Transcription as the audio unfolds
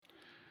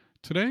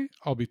Today,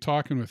 I'll be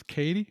talking with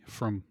Katie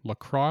from La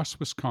Crosse,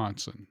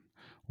 Wisconsin.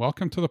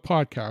 Welcome to the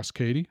podcast,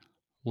 Katie.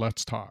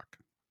 Let's talk.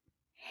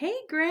 Hey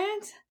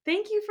Grant,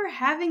 thank you for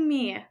having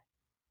me.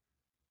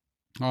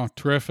 Oh,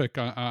 terrific!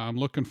 I'm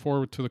looking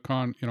forward to the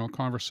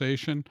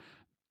conversation.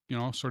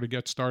 Sort of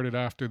get started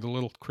after the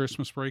little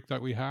Christmas break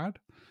that we had.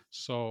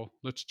 So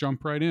let's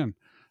jump right in.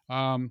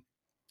 Um,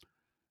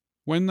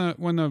 when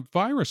the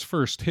virus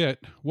first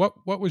hit,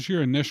 what was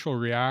your initial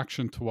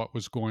reaction to what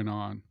was going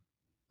on?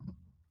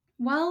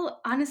 Well,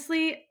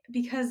 honestly,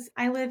 because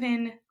I live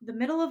in the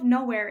middle of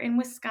nowhere in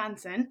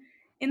Wisconsin,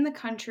 in the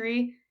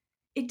country,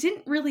 it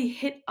didn't really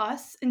hit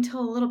us until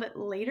a little bit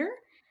later.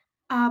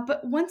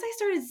 But once I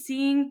started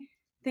seeing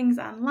things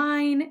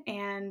online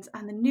and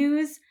on the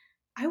news,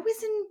 I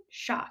was in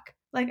shock.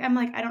 I'm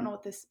like, I don't know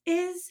what this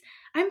is.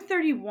 I'm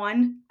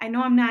 31. I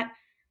know I'm not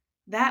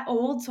that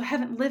old, so I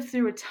haven't lived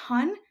through a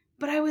ton,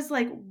 but I was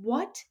like,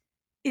 what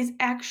is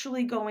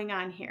actually going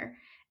on here?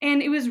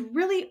 And it was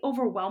really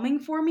overwhelming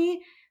for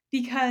me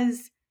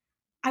because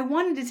I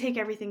wanted to take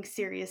everything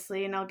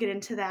seriously, and I'll get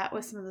into that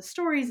with some of the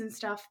stories and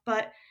stuff,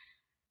 but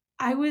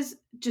I was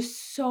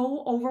just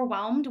so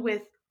overwhelmed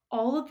with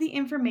all of the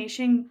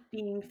information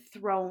being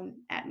thrown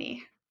at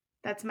me.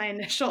 That's my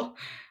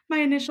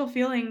initial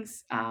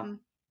feelings.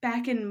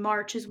 Back in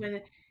March is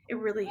when it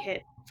really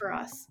hit for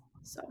us.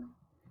 So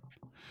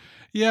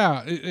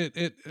Yeah,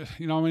 I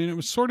mean, it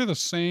was sort of the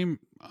same.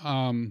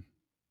 I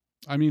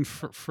mean,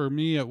 for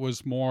me, it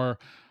was more.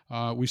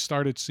 We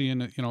started seeing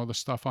the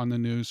stuff on the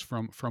news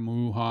from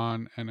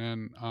Wuhan, and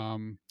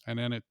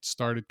then it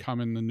started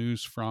coming the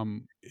news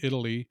from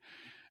Italy,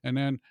 and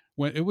then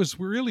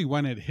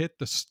when it hit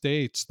the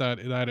states that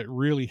it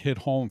really hit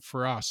home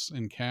for us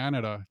in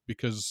Canada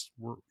because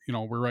we're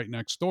right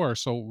next door,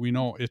 so we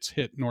know it's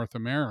hit North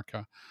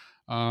America,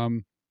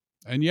 um,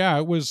 and yeah,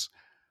 it was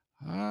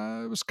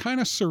kind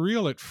of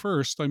surreal at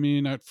first. I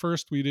mean, at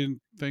first we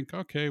didn't think,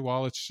 okay,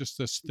 well, it's just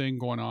this thing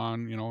going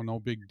on, no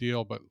big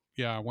deal. But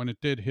yeah, when it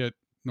did hit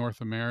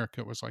North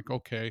America, it was like,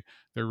 okay,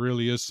 there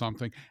really is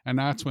something. And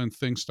that's when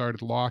things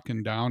started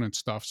locking down and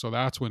stuff. So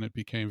that's when it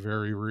became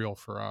very real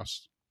for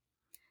us.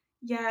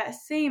 yeah,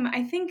 same.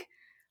 I think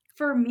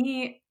for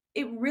me,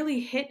 it really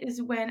hit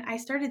is when I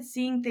started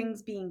seeing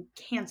things being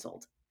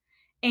canceled.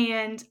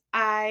 And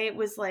I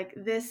was like,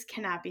 this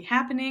cannot be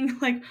happening.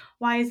 Like,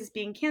 why is this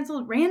being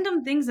canceled?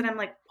 Random things that I'm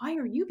like, why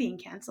are you being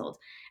canceled?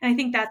 And I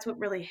think that's what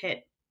really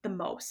hit the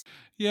most.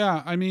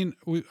 Yeah, I mean,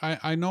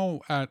 I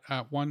know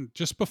at one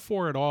just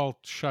before it all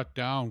shut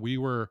down, we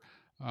were,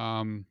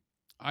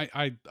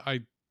 I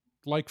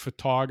like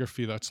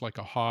photography. That's like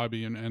a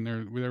hobby, and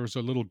there was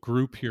a little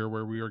group here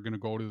where we were going to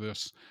go to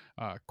this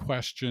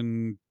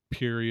question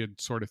period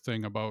sort of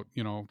thing about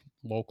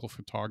local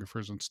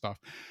photographers and stuff,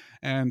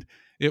 and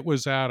it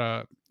was at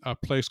a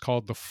place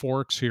called the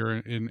Forks here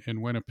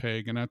in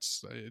Winnipeg, and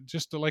that's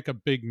just like a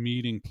big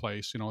meeting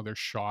place. There's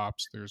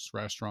shops, there's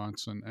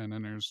restaurants, and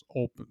then there's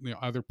open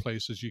other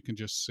places you can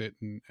just sit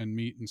and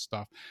meet and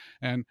stuff.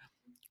 And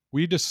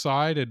we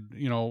decided,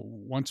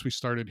 once we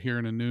started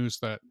hearing the news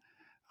that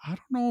I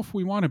don't know if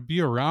we want to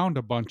be around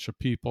a bunch of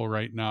people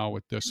right now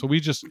with this. So we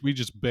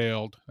just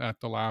bailed at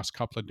the last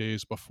couple of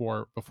days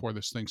before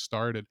this thing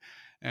started,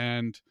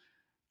 and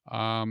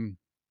um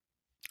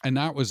and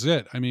that was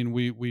it. I mean,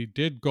 we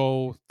did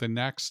go the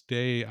next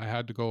day. I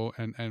had to go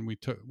and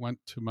went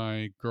to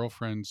my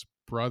girlfriend's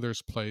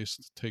brother's place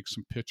to take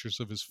some pictures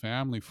of his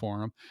family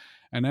for him,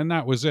 and then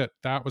that was it.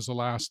 That was the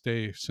last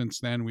day. Since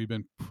then, we've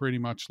been pretty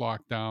much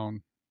locked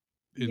down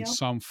in Yep.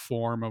 some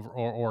form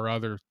or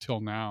other till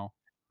now.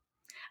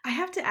 I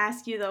have to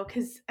ask you though,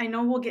 because I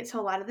know we'll get to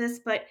a lot of this,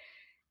 but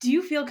do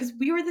you feel, because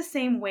we were the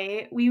same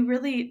way, we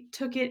really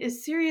took it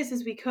as serious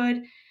as we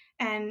could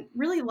and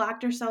really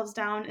locked ourselves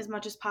down as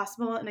much as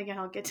possible. And again,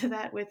 I'll get to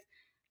that with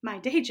my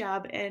day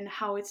job and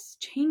how it's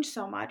changed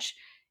so much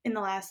in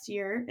the last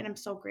year. And I'm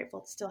so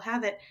grateful to still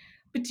have it.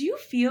 But do you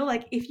feel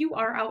like if you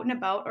are out and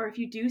about or if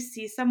you do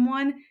see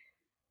someone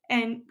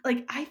and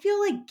like I feel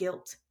like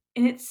guilt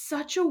and it's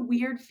such a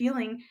weird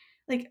feeling.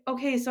 Like,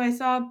 okay, so I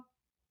saw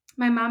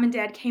my mom and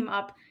dad came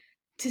up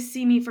to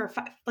see me for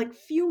like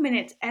few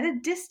minutes at a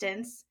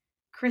distance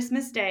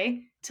Christmas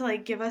Day to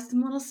like give us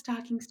some little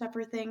stocking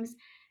stuffer things.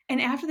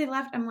 And after they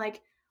left, I'm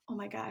like, oh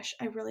my gosh,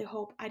 I really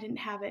hope I didn't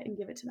have it and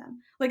give it to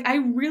them. Like I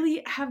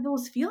really have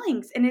those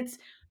feelings and it's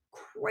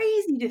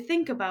crazy to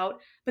think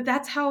about, but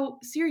that's how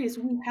serious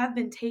we have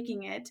been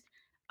taking it.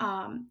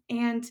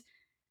 And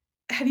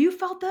have you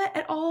felt that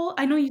at all?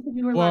 I know you said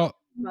you were locked,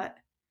 Well, but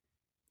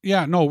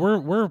yeah, no,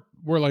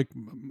 we're like,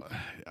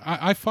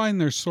 I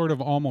find there's sort of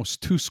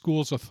almost two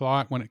schools of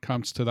thought when it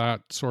comes to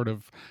that sort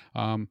of,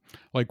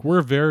 like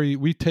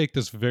we take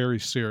this very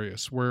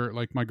serious. We're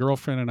like my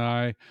girlfriend and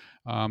I,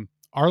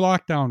 our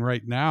lockdown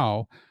right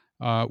now,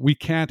 we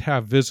can't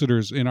have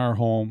visitors in our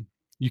home.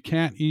 You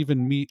can't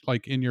even meet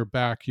like in your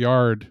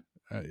backyard.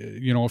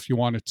 If you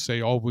wanted to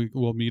say, oh,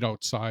 will meet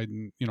outside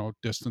and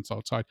distance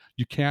outside,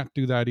 you can't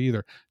do that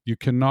either. You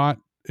cannot,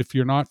 if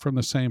you're not from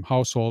the same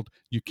household,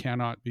 you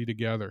cannot be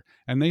together.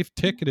 And they've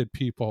ticketed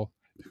people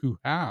who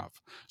have.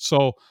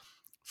 So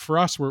for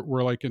us,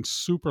 we're like in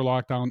super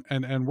lockdown,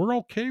 and we're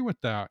okay with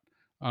that.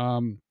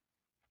 Um,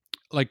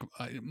 like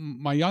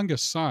my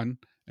youngest son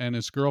and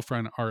his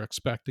girlfriend are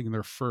expecting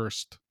their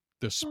first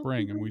this Oh,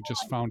 spring, and we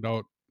just congrats. found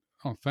out.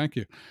 Oh, thank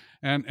you.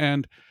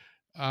 And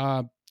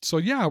uh, so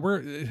yeah,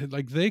 we're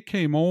like they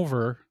came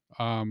over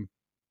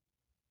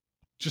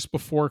just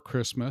before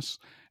Christmas,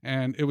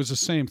 and it was the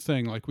same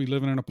thing. Like we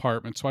live in an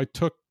apartment, so I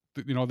took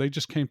they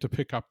just came to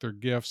pick up their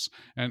gifts,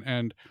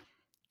 and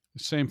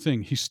same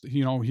thing.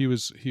 He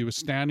was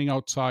standing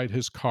outside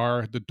his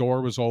car. The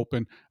door was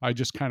open. I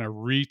just kind of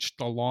reached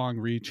a long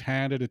reach,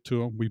 handed it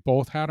to him. We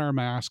both had our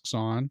masks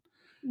on.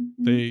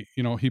 Mhm.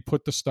 He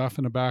put the stuff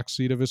in the back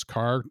seat of his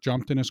car,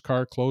 jumped in his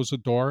car, closed the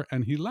door,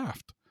 and he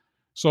left.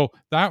 So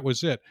that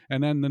was it.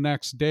 And then the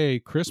next day,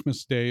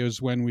 Christmas Day,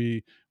 is when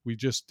we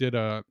just did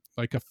a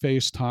like a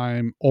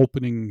FaceTime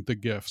opening the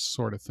gifts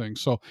sort of thing.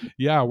 So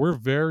yeah, we're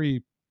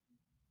very,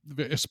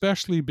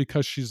 especially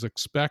because she's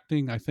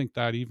expecting. I think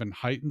that even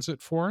heightens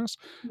it for us.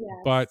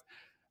 But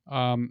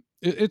Yes.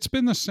 it's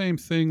been the same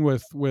thing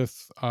with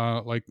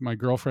like my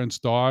girlfriend's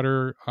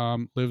daughter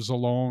lives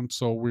alone,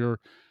 so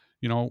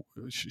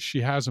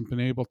she hasn't been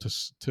able to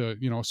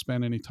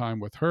spend any time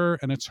with her,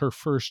 and it's her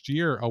first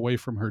year away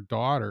from her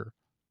daughter,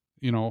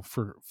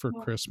 for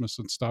Oh, Christmas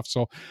and stuff.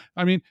 So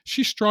I mean,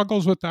 she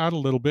struggles with that a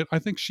little bit. I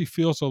think she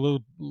feels a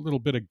little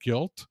bit of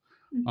guilt,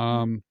 mhm.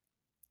 um,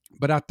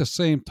 but at the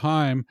same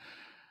time,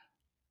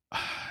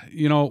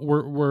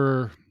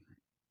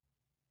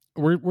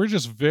 we're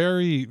just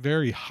very,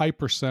 very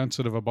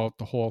hypersensitive about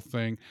the whole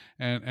thing,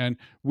 and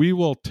we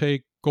will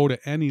go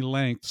to any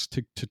lengths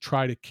to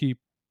try to keep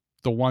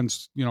the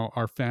ones,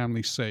 our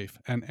family safe.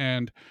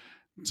 And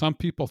some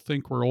people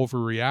think we're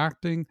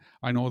overreacting.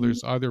 I know Mhm.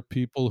 there's other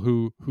people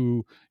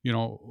who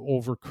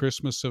over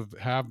Christmas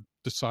have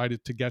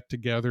decided to get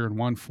together in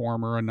one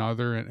form or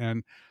another,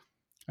 and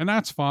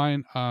that's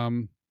fine.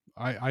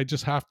 I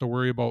just have to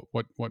worry about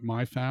what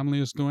my family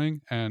is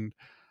doing, and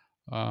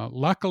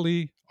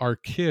luckily, our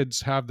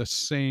kids have the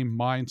same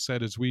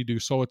mindset as we do.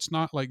 So it's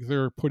not like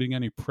they're putting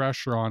any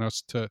pressure on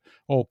us to,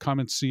 oh, come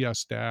and see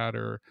us, Dad,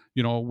 or,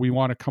 we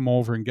want to come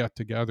over and get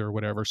together or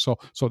whatever. So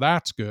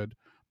that's good.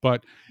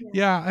 But Yeah.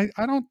 yeah,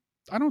 I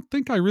don't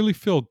think I really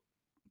feel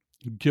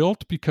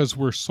guilt because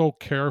we're so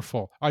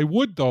careful. I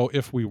would though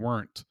if we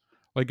weren't.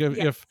 Like if,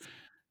 Yeah. if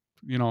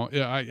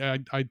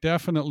I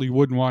definitely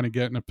wouldn't want to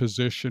get in a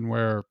position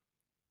where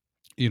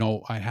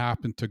I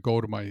happened to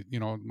go to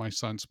my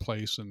son's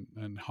place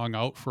and hung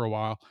out for a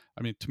while.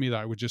 I mean, to me,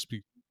 that would just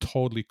be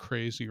totally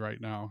crazy right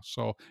now.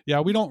 So, yeah,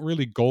 we don't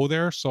really go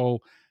there. So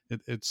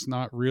it's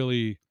not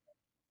really,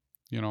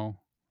 you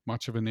know,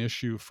 much of an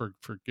issue for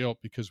guilt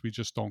because we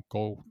just don't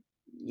go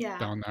Yeah.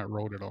 down that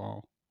road at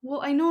all.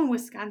 Well, I know in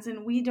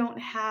Wisconsin we don't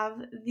have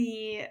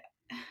the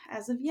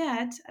as of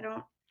yet,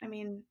 I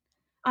mean,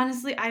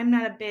 honestly, I'm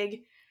not a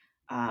big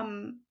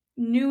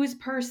news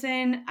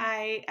person.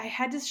 I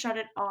had to shut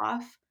it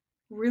off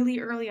really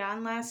early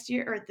on last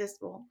year or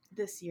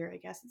this year, I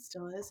guess it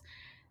still is,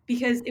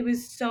 because it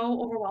was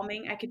so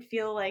overwhelming. I could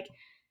feel like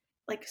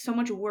so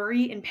much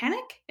worry and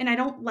panic, and I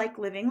don't like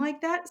living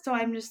like that. So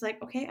I'm just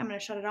like, okay, I'm going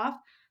to shut it off.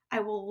 I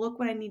will look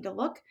what I need to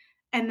look,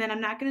 and then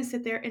I'm not going to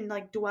sit there and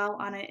like dwell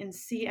on it and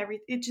see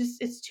everything.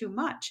 It's too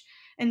much.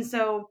 And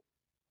so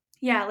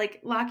yeah, like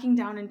locking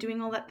down and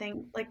doing all that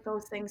thing, like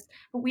those things.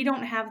 But we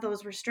don't have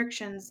those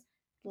restrictions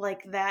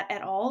like that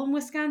at all in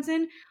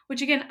Wisconsin,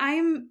 which again,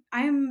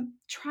 I'm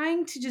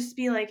trying to just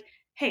be like,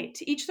 hey,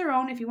 to each their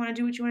own. If you want to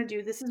do what you want to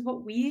do, this is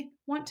what we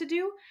want to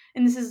do,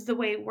 and this is the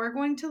way we're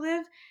going to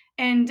live.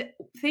 And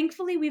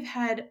thankfully, we've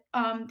had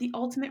the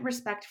ultimate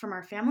respect from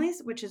our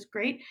families, which is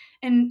great.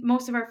 And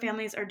most of our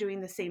families are doing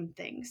the same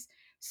things.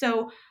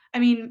 So, I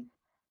mean,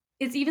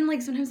 it's even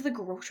like sometimes the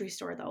grocery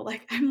store though.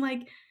 Like I'm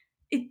like,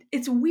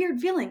 it's a weird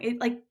feeling. It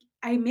like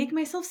I make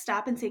myself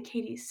stop and say,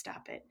 Katie,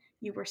 stop it.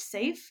 You were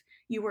safe,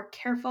 you were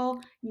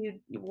careful, you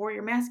wore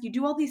your mask, you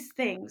do all these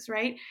things,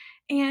 right?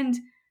 And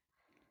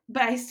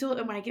but I still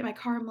when I get in my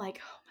car, I'm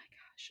like, oh my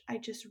gosh, I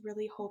just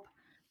really hope,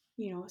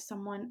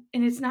 someone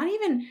and it's not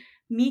even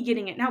me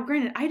getting it. Now,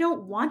 granted, I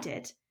don't want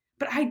it,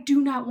 but I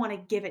do not want to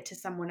give it to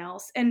someone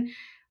else. And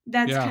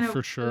that's Yeah, kind of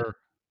for sure.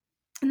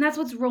 and that's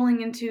what's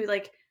rolling into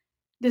like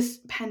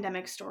this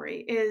pandemic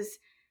story is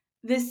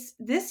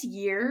this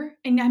year,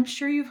 and I'm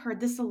sure you've heard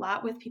this a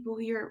lot with people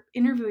who you're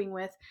interviewing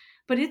with,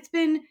 but it's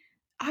been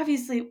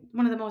obviously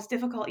one of the most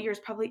difficult years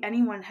probably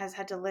anyone has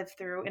had to live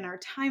through in our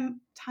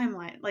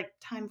timeline, like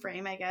time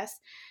frame, I guess.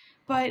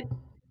 But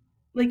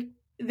like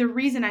the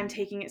reason I'm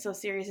taking it so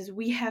serious is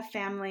we have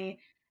family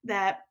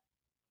that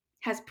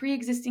has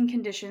pre-existing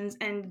conditions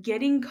and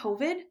getting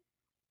COVID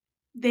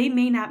they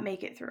may not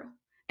make it through.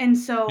 And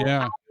so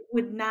I Yeah.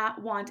 would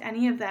not want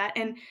any of that.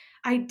 And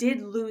I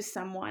did lose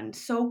someone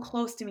so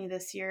close to me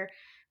this year,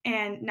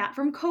 and not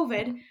from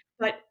COVID,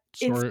 but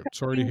it's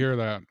Sorry to hear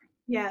that.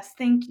 yes,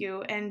 thank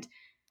you. And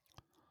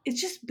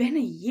it's just been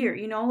a year,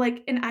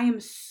 like, and I am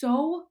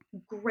so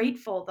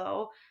grateful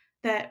though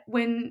that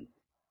when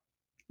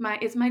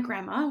my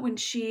grandma when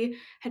she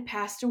had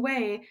passed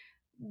away,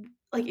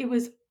 like it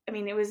was I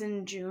mean, it was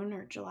in June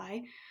or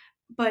July,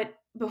 but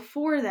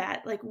before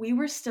that, like, we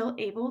were still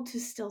able to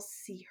still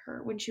see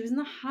her when she was in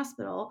the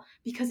hospital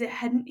because it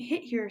hadn't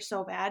hit here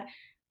so bad.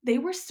 They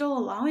were still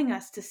allowing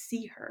us to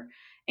see her.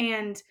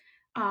 And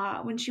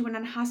when she went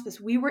on hospice,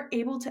 we were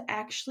able to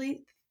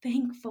actually,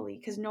 thankfully,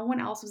 because no one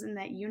else was in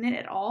that unit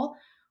at all,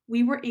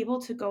 we were able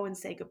to go and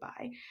say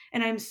goodbye.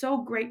 And I'm so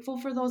grateful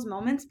for those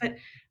moments. But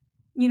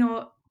you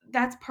know,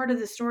 that's part of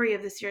the story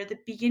of this year. The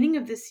beginning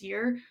of this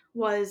year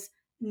was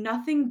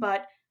nothing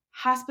but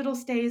hospital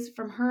stays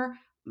from her,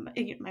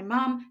 my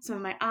mom, some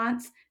of my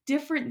aunts,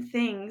 different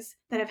things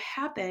that have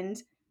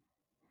happened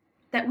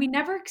that we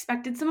never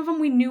expected. Some of them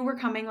we knew were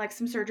coming, like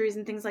some surgeries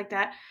and things like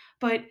that.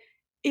 But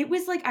it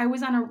was like I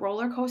was on a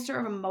roller coaster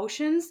of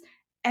emotions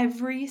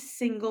every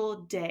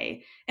single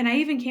day. And I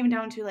even came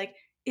down to like,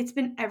 it's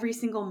been every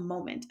single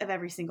moment of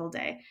every single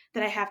day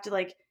that I have to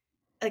like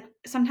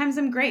sometimes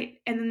I'm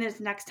great. And then there's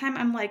next time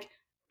I'm like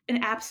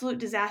an absolute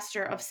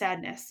disaster of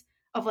sadness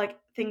of like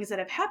things that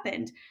have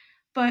happened.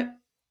 But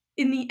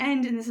in the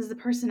end, and this is the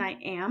person I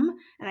am,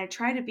 and I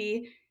try to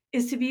be,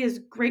 is to be as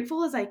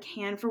grateful as I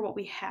can for what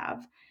we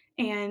have.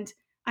 And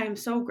I am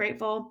so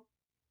grateful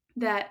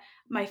that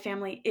my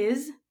family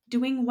is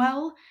doing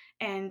well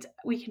and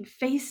we can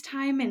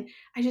FaceTime. And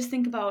I just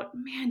think about,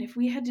 man, if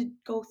we had to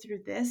go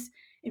through this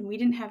and we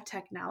didn't have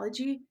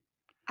technology,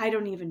 I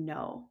don't even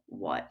know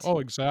what. Oh,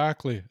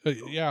 exactly.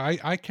 Yeah,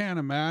 I can't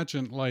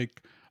imagine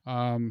like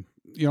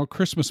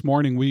Christmas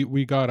morning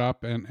we got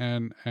up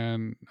and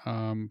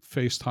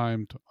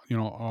FaceTimed,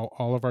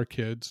 all of our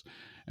kids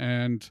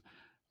and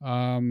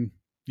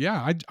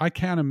yeah, I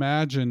can't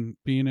imagine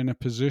being in a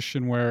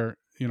position where,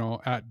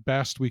 at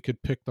best we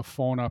could pick the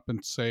phone up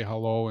and say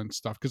hello and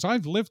stuff because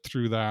I've lived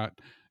through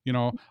that, you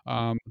know.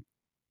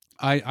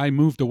 I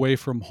moved away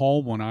from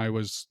home when I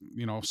was,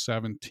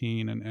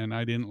 17 and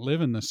I didn't live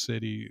in the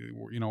city,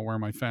 where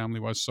my family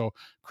was. So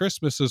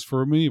Christmases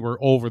for me were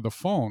over the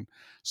phone.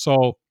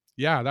 So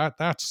yeah,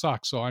 that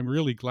sucks. So I'm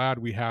really glad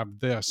we have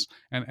this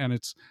and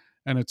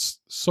it's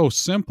so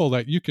simple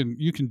that you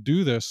can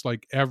do this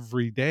like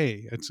every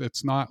day.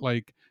 It's not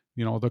like,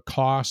 the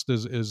cost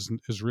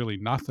is really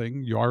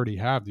nothing. You already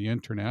have the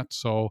internet.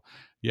 So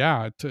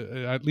yeah,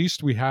 at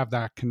least we have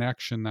that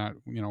connection that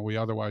we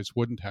otherwise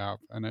wouldn't have,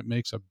 and it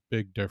makes a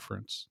big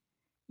difference.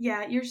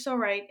 Yeah, you're so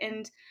right.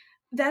 And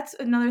that's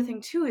another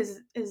thing too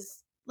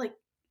is like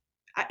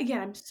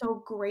again, I'm so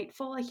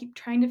grateful. I keep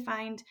trying to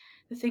find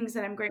the things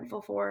that I'm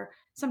grateful for.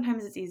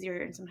 Sometimes it's easier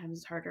and sometimes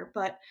it's harder,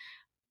 but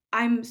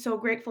I'm so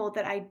grateful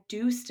that I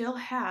do still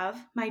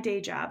have my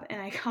day job,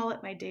 and I call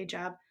it my day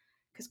job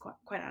because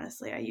quite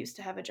honestly, I used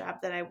to have a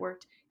job that I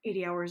worked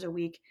 80 hours a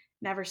week,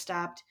 never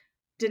stopped,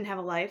 didn't have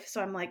a life.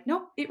 So I'm like,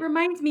 nope, it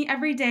reminds me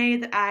every day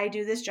that I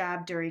do this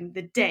job during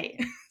the day.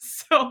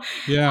 So, um,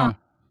 Yeah.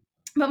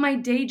 but my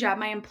day job,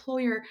 my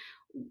employer,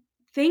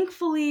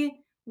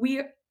 thankfully,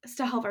 we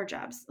still have our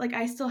jobs. Like,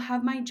 I still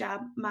have my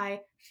job.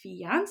 My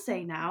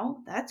fiance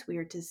now, that's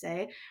weird to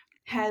say,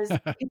 has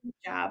his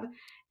job.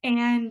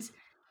 And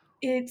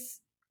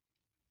it's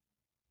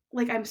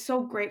like I'm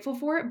so grateful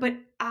for it. But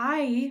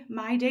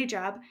my day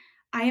job,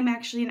 I am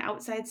actually an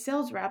outside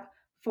sales rep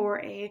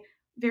for a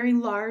very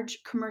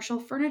large commercial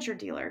furniture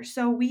dealer.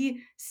 So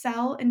we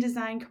sell and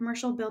design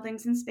commercial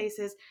buildings and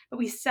spaces, but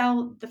we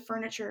sell the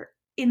furniture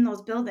in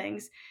those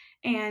buildings.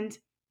 And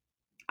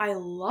I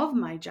love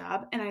my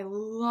job and I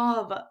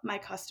love my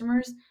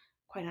customers.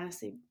 Quite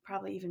honestly,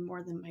 probably even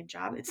more than my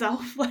job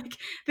itself. Like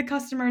the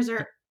customers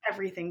are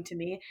everything to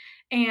me.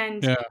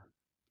 And Yeah.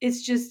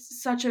 it's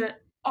just such an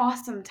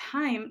awesome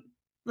time,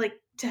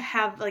 like, to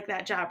have, like,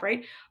 that job,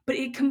 right? But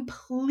it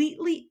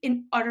completely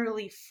and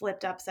utterly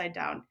flipped upside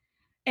down.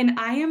 And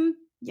I am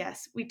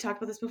yes, we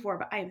talked about this before,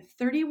 but I am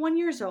 31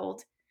 years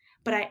old,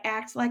 but I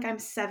act like I'm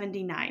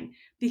 79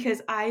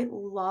 because I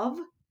love,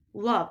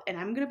 and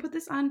I'm gonna put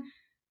this on,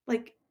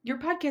 like, your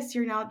podcast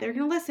here now, they're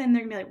gonna listen,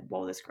 they're gonna be like,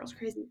 "Whoa, this girl's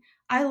crazy."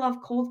 I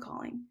love cold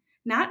calling,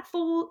 not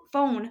full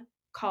phone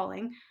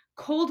calling,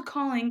 cold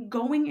calling,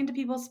 going into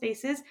people's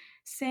spaces,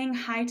 saying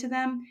hi to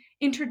them,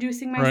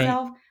 introducing Right.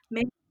 myself,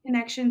 making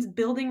connections,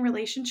 building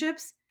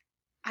relationships.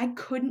 I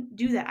couldn't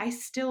do that. I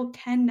still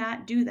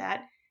cannot do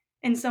that.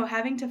 And so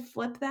having to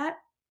flip that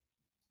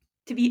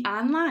to be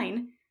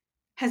online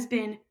has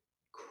been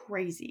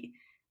crazy.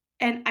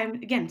 And I'm,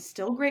 again,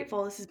 still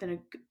grateful. This has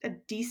been a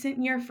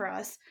decent year for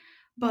us.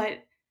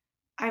 But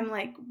I'm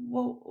like,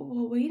 whoa,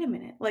 wait a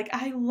minute. Like,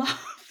 I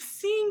love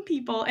seeing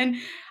people. And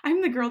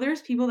I'm the girl,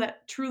 there's people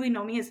that truly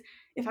know me as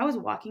if I was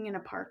walking in a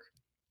park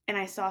and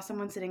I saw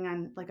someone sitting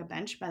on like a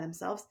bench by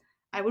themselves,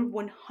 I would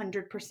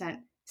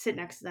 100% sit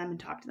next to them and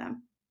talk to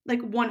them.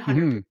 Like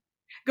 100% Hmm.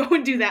 go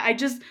and do that. I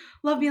just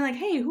love being like,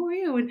 hey, who are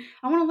you? And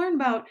I want to learn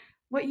about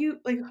what you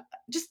like.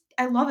 Just,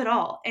 I love it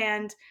all.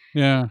 And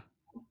Yeah.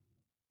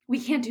 we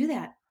can't do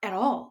that at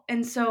all.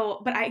 And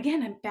so, but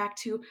again, I'm back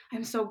to,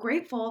 I'm so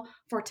grateful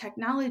for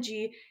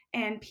technology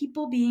and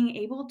people being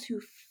able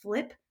to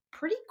flip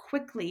pretty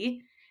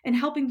quickly and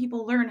helping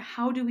people learn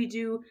how do we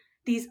do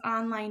these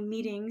online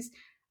meetings.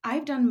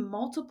 I've done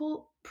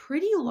multiple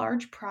pretty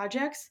large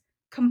projects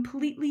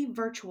completely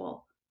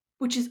virtual,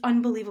 which is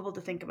unbelievable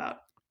to think about.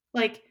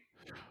 Like,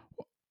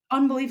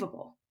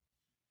 unbelievable.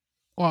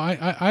 Well,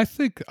 I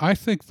think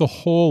the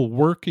whole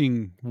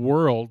working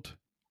world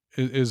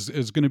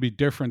is going to be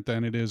different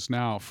than it is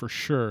now, for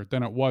sure,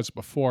 than it was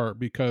before,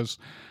 because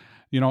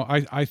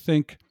I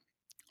think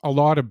a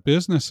lot of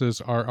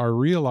businesses are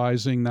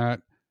realizing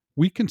that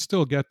we can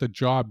still get the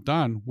job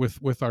done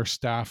with our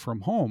staff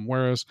from home,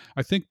 whereas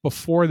I think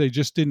before they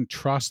just didn't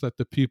trust that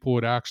the people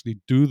would actually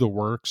do the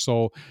work,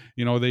 so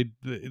they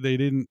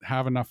didn't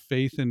have enough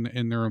faith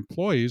in their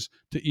employees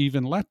to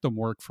even let them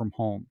work from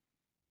home.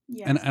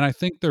 Yes. And I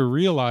think they're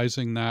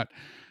realizing that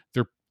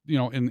they're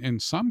in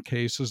some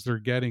cases they're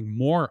getting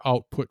more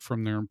output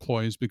from their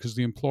employees because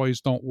the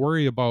employees don't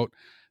worry about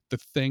the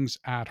things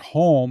at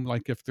home,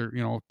 like if their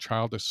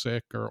child is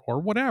sick or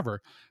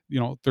whatever.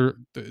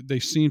 They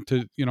seem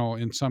to,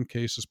 in some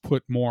cases,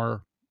 put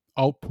more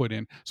output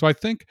in. So I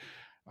think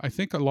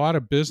a lot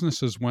of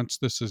businesses, once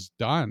this is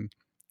done,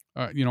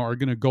 are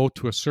going to go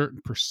to a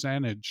certain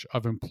percentage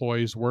of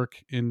employees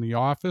work in the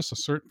office. A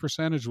certain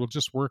percentage will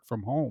just work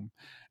from home,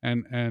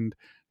 and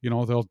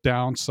they'll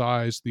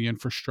downsize the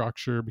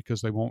infrastructure because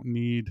they won't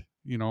need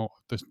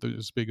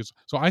as big as.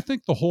 So I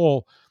think the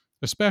whole,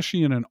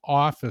 especially in an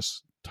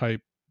office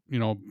type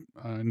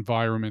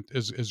environment,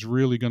 is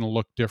really going to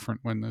look different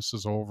when this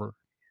is over.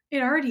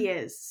 It already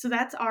is. So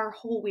that's our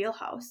whole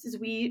wheelhouse is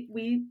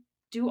we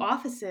do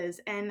offices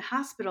and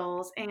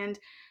hospitals and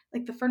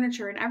like the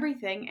furniture and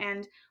everything,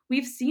 and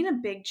we've seen a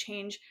big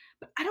change,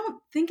 but I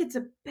don't think it's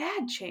a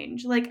bad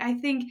change. Like I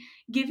think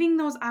giving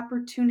those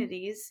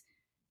opportunities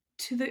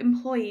to the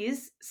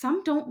employees,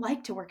 some don't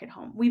like to work at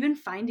home. We've been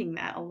finding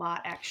that a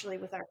lot actually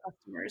with our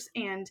customers,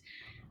 and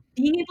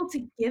being able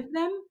to give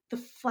them the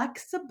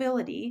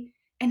flexibility,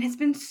 and it's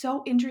been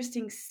so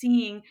interesting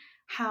seeing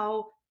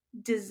how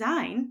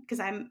design,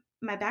 because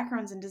my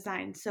background's in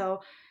design,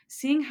 so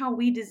seeing how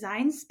we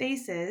design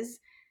spaces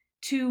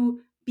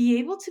to be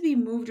able to be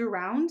moved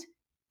around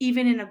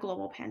even in a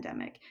global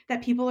pandemic,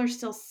 that people are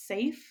still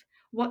safe.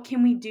 What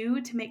can we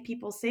do to make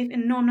people safe?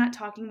 And no, I'm not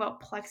talking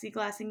about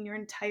plexiglassing your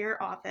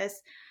entire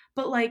office,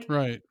 but like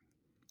Right.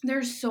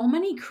 there's so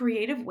many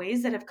creative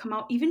ways that have come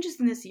out even just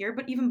in this year,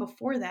 but even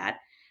before that.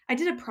 I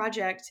did a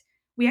project.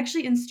 We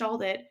actually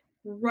installed it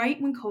right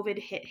when COVID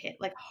hit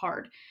like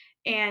hard.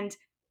 And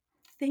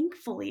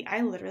thankfully,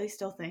 I literally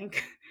still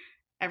think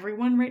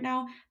everyone right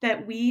now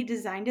that we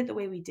designed it the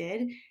way we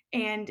did,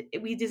 and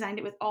we designed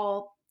it with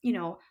all,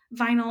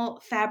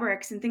 vinyl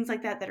fabrics and things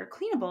like that that are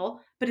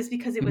cleanable, but it's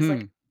because it was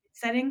like Hmm.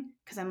 setting,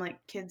 because I'm like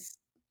kids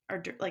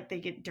like they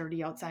get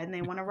dirty outside and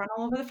they want to run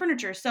all over the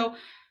furniture. So,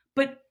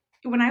 but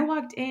when I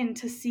walked in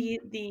to see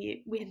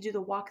we had to do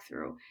the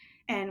walkthrough,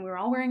 and we were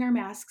all wearing our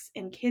masks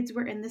and kids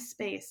were in this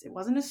space. It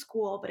wasn't a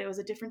school, but it was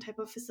a different type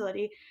of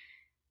facility.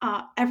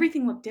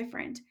 Everything looked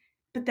different.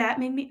 But that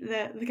made me,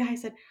 the guy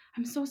said,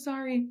 "I'm so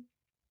sorry.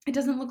 It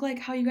doesn't look like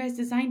how you guys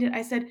designed it."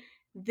 I said,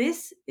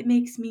 "This it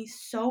makes me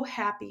so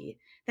happy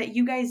that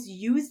you guys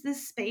use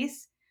this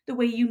space the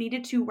way you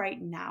needed to right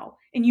now.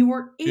 And you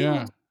were able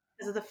Yeah. to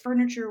because of the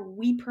furniture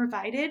we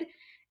provided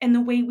and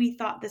the way we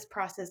thought this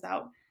process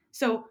out."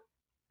 So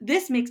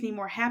this makes me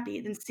more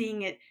happy than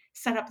seeing it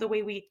set up the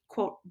way we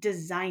quote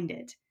designed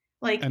it.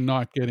 Like, And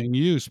not getting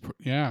used.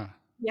 Yeah.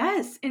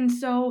 yes, and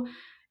so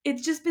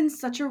it's just been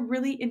such a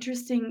really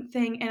interesting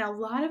thing, and a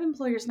lot of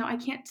employers now, I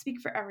can't speak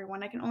for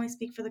everyone, I can only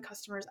speak for the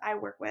customers I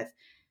work with.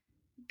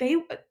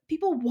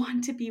 People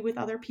want to be with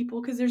other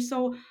people because 'cause they're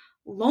so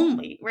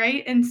lonely,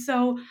 right? And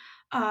so,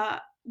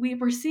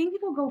 we're seeing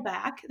people go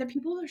back. The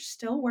people are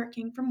still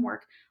working from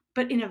work,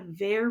 but in a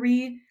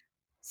very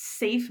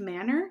safe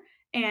manner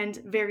and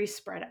very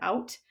spread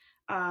out.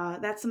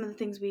 That's some of the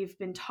things we've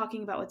been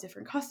talking about with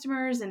different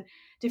customers and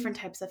different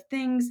types of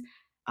things.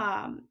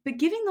 But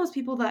giving those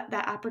people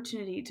that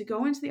opportunity to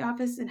go into the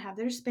office and have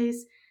their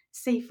space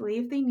safely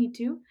if they need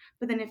to,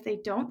 but then if they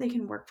don't, they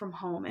can work from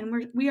home,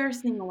 and we are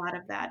seeing a lot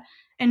of that.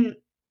 And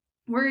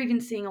we're even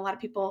seeing a lot of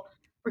people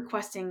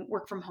requesting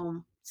work from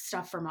home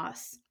stuff from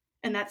us,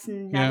 and that's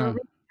never Yeah.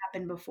 really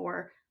happened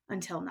before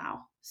until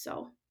now.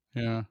 So,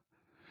 Yeah. yeah.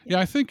 Yeah,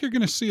 I think you're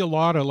going to see a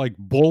lot of like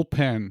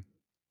bullpen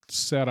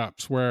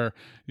setups where,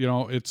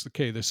 it's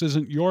okay, this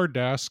isn't your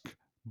desk,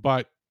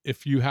 but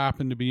if you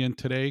happen to be in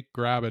today,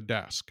 grab a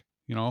desk,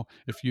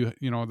 if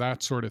that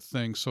sort of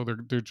thing. So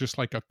they're just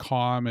like a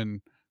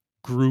common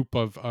group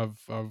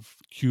of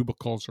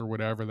cubicles or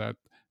whatever that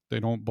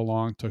they don't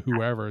belong to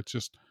whoever. It's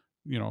just,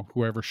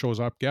 whoever shows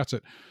up gets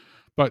it.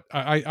 But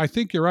I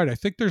think you're right. I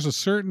think there's a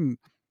certain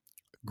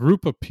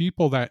group of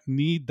people that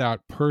need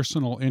that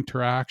personal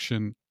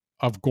interaction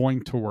of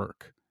going to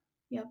work.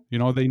 Yep.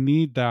 They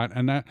need that,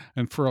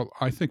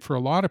 I think for a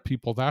lot of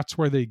people, that's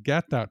where they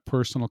get that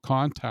personal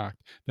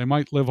contact. They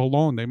might live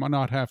alone. They might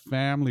not have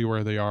family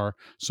where they are.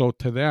 So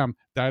to them,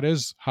 that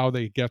is how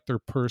they get their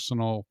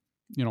personal,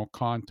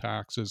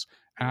 contacts is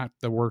Yep. at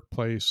the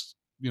workplace,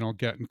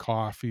 getting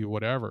coffee,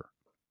 whatever.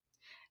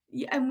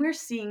 Yeah, and we're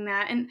seeing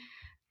that, and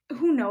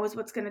who knows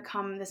what's gonna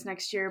come this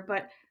next year,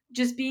 but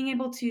just being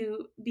able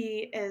to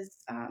be as,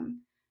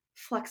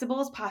 flexible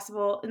as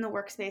possible in the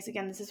workspace.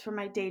 Again, this is for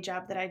my day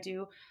job that I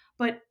do.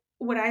 But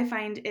what I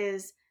find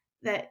is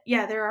that,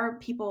 yeah, there are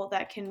people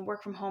that can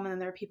work from home and then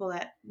there are people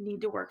that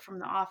need to work from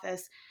the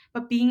office.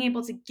 But being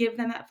able to give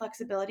them that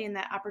flexibility and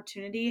that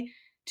opportunity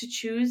to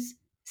choose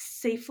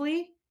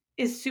safely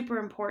is super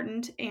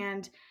important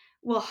and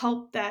will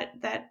help that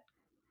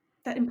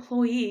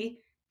employee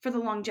for the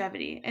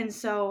longevity. And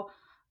so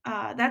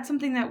that's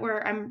something that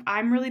where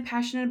I'm really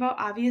passionate about,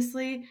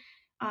 obviously,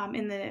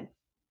 in the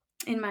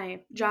in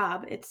my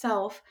job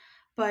itself.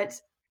 But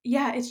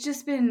yeah, it's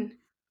just been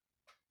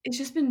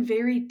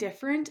very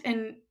different,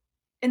 and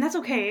that's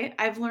okay.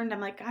 I've learned, I'm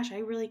like, gosh, I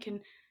really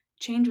can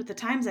change with the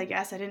times, I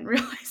guess. I didn't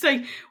realize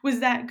I was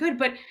that good.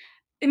 But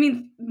I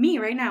mean, me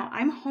right now,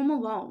 I'm home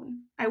alone.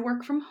 I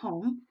work from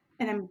home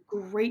and I'm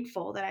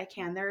grateful that I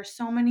can. There are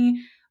so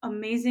many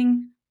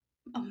amazing,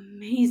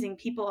 amazing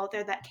people out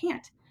there that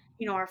can't.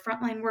 You know, our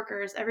frontline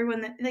workers,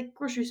 everyone that like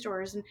grocery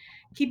stores and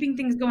keeping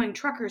things going,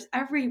 truckers,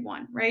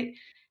 everyone, right?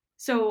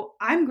 So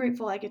I'm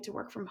grateful I get to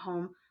work from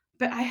home,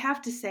 but I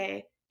have to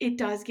say it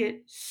does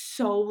get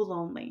so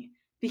lonely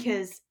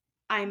because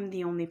I'm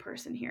the only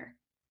person here.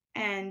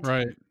 And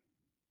Right.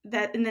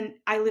 and then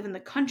I live in the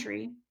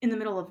country in the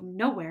middle of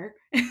nowhere.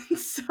 And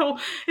so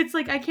it's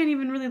like I can't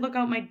even really look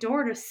out my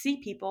door to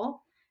see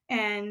people.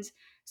 And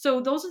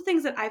so those are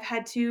things that I've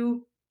had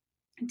to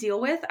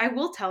deal with. I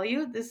will tell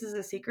you, this is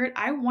a secret.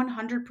 I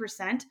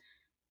 100%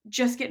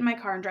 just get in my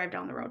car and drive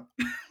down the road.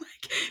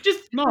 Like just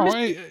I'm No, just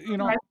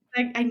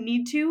I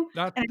need to,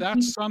 and I that's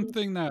need to.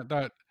 something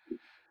that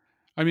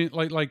I mean,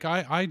 like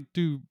I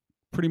do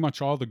pretty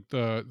much all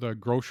the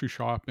grocery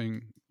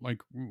shopping. Like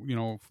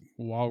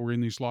while we're in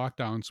these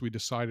lockdowns, we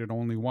decided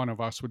only one of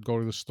us would go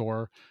to the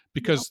store Yep.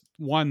 because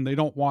one, they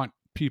don't want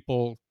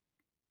people.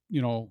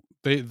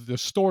 The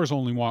stores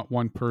only want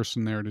one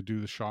person there to do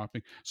the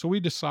shopping. So we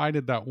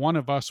decided that one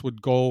of us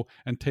would go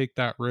and take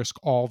that risk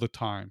all the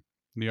time.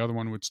 And the other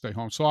one would stay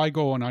home. So I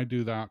go and I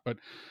do that. But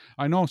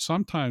I know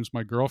sometimes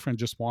my girlfriend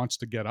just wants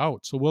to get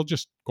out. So we'll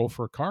just go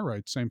for a car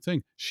ride. Same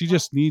thing. She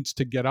just needs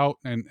to get out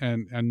and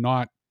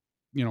not,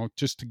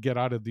 just to get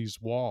out of these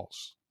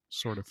walls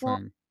sort of Well,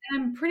 thing.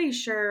 I'm pretty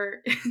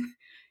sure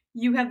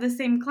you have the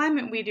same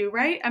climate we do,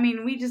 right? I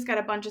mean, we just got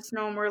a bunch of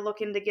snow and we're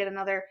looking to get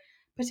another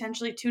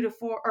potentially 2 to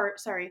 4, or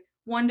sorry,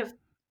 1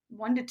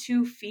 to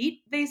 2 feet,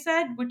 they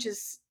said, which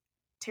is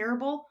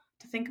terrible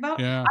to think about.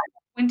 I Yeah. love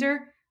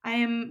winter. I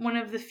am one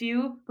of the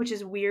few, which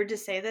is weird to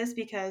say this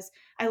because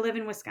I live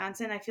in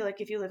Wisconsin. I feel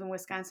like if you live in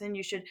Wisconsin,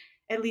 you should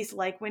at least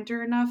like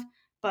winter enough,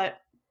 but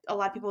a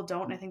lot of people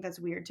don't, and I think that's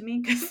weird to me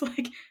because,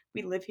 like,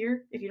 we live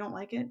here. If you don't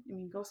like it, I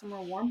mean, go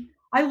somewhere warm.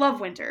 I love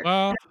winter.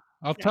 Well,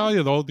 I'll You know, tell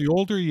you though, the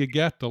older you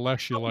get, the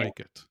less you okay, like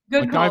it.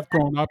 good Like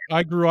call.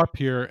 I grew up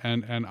here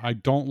and I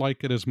don't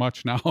like it as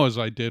much now as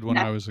I did when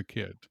That I was a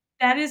kid.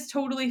 that is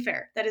totally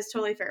fair. That is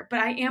totally fair. But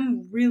I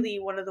am really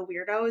one of the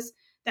weirdos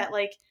that,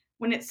 like,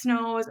 when it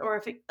snows or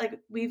if it, like,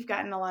 we've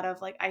gotten a lot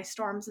of like ice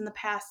storms in the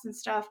past and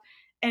stuff,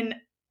 and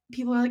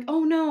people are like,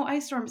 "Oh no,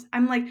 ice storms."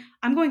 I'm like,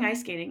 I'm going ice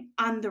skating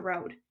on the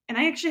road, and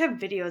I actually have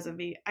videos of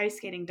me ice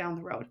skating down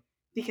the road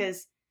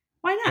because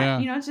why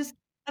not? Yeah. It's just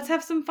let's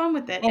have some fun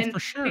with it. Oh, And for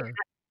sure.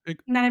 It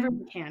not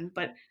everyone can,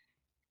 but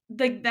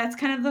like that's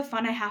kind of the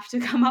fun I have to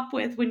come up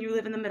with when you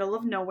live in the middle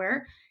of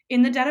nowhere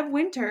in the dead of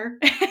winter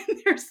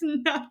and there's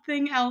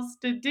nothing else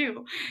to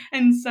do.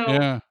 And so,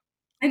 yeah.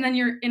 and then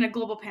you're in a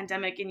global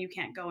pandemic and you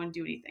can't go and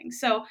do anything.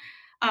 So,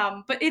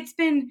 but it's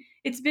been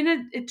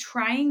a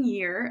trying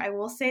year. I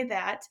will say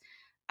that.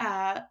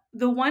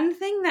 The one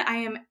thing that I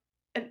am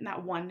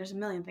not one, there's a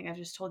million things I've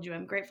just told you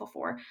I'm grateful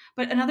for,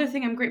 but another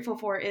thing I'm grateful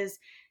for is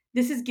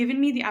this has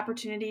given me the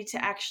opportunity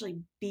to actually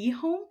be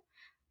home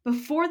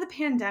before the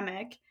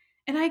pandemic.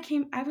 And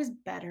I was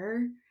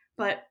better,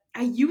 but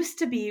I used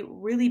to be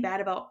really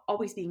bad about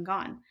always being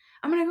gone.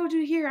 I'm going to go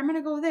do here, I'm going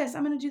to go this,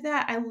 I'm going to do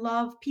that. I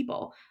love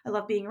people. I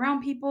love being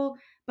around people,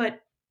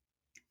 but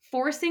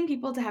forcing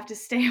people to have to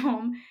stay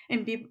home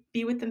and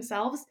be with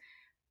themselves,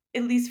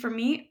 at least for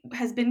me,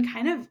 has been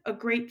kind of a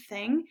great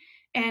thing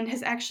and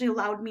has actually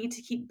allowed me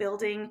to keep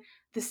building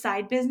the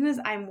side business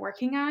I'm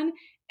working on.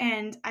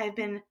 And I've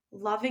been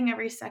loving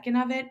every second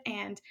of it.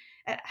 And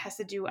it has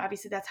to do,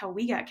 obviously, that's how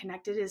we got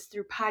connected is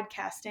through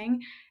podcasting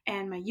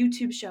and my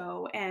YouTube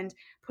show and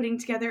putting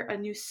together a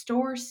new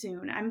store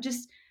soon.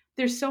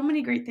 There's so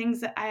many great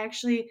things that I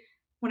actually,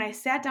 when I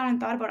sat down and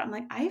thought about it, I'm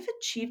like, I've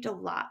achieved a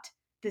lot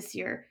this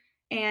year.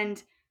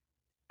 And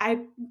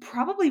I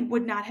probably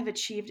would not have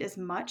achieved as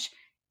much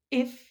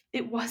if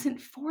it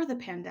wasn't for the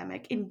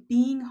pandemic and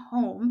being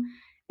home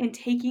and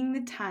taking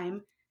the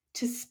time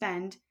to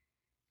spend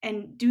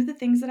and do the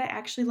things that I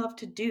actually love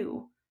to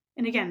do.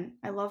 And again,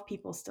 I love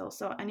people still.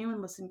 So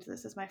anyone listening to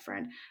this is my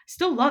friend. I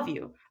still love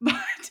you, but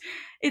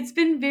it's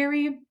been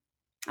very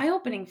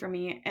eye-opening for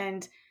me.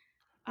 And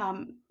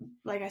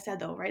like I said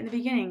though, right in the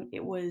beginning,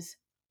 it was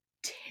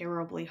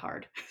terribly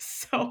hard.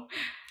 So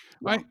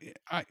yeah.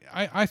 I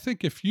I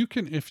think if you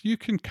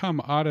can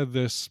come out of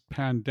this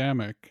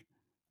pandemic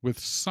with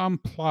some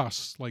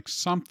plus, like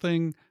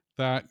something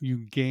that you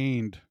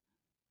gained,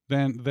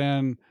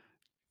 then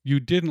you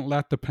didn't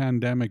let the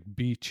pandemic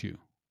beat you.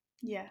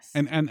 Yes.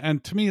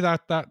 And to me,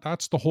 that's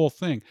the whole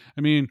thing.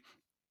 I mean,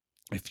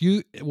 if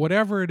you,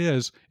 whatever it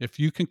is, if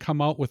you can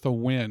come out with a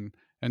win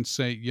and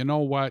say, you know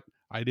what,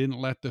 I didn't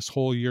let this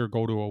whole year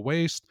go to a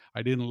waste,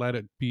 I didn't let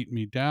it beat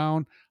me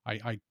down,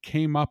 I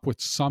came up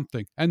with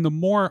something, and the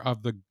more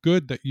of the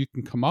good that you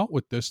can come out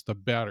with this, the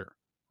better,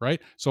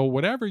 right? So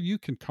whatever you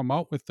can come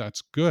out with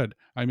that's good,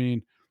 I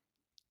mean,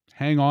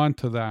 hang on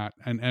to that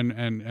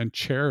and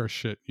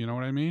cherish it, you know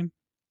what I mean?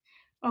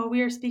 Oh,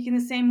 we are speaking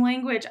the same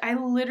language. I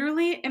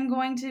literally am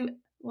going to,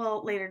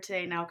 well, later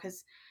today now,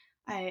 because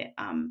I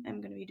am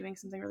going to be doing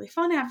something really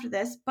fun after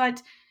this.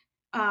 But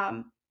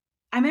um,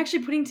 I'm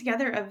actually putting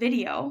together a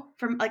video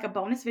from like a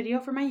bonus video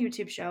for my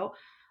YouTube show.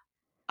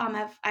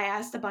 I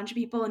asked a bunch of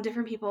people and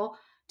different people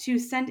to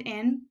send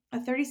in a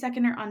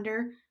 30-second or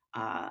under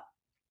uh,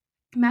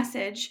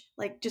 message,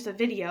 like just a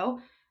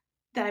video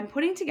that I'm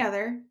putting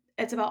together.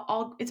 It's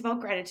about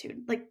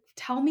gratitude. Like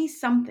tell me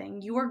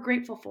something you are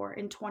grateful for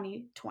in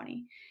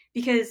 2020,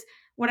 because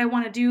what I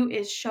want to do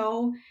is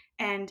show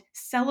and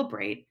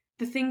celebrate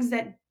the things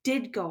that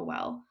did go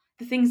well,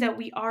 the things that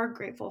we are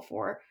grateful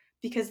for,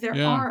 because Yeah.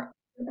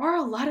 there are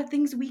a lot of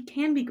things we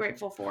can be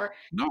grateful for.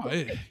 No,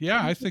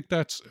 yeah, I think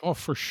that's, oh,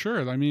 for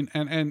sure. I mean,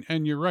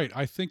 and you're right.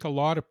 I think a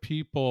lot of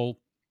people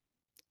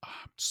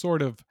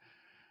sort of,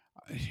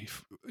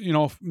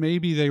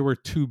 maybe they were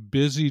too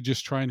busy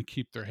just trying to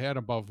keep their head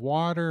above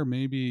water.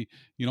 Maybe,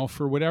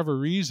 for whatever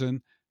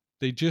reason,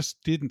 they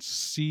just didn't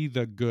see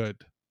the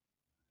good.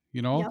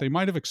 Yep. They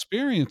might have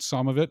experienced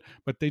some of it,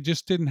 but they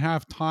just didn't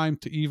have time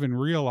to even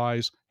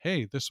realize,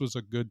 hey, this was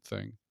a good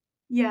thing.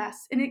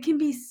 Yes, and it can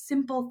be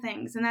simple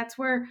things, and that's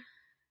where,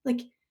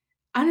 like,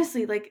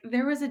 honestly, like,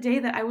 there was a day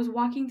that I was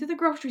walking through the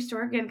grocery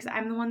store again because 'cause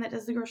I'm the one that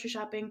does the grocery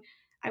shopping.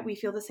 We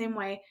feel the same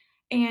way,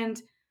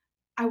 and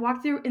I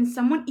walked through and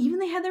someone, even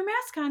they had their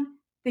mask on,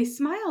 they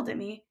smiled at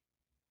me,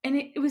 and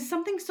it was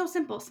something so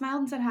simple,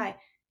 smiled and said hi,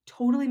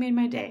 totally made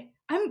my day.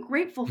 I'm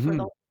grateful for Mhm.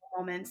 those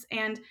moments,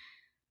 and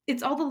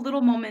it's all the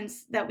little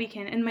moments that we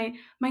can, and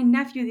my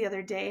nephew the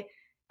other day,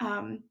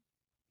 um,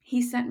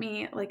 he sent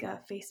me, like,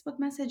 a Facebook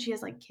message. He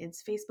has, like,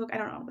 kids Facebook. I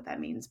don't know what that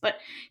means, but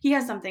he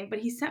has something, but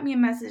he sent me a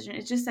message, and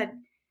it just said,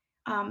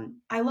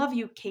 "I love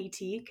you,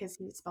 KT," because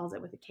he spells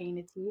it with a K and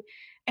a T,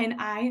 and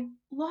I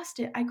lost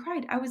it. I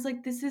cried. I was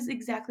like, "This is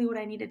exactly what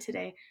I needed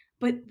today."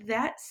 But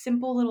that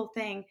simple little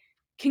thing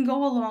can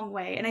go a long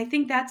way, and I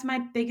think that's my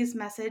biggest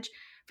message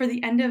for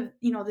the end of,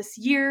 this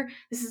year.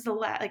 This is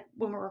like,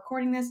 when we're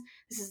recording this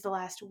is the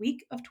last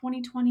week of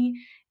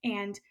 2020,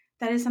 and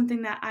that is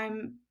something that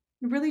I'm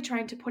really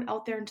trying to put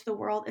out there into the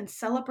world and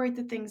celebrate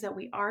the things that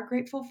we are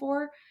grateful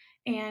for,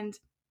 and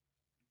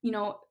you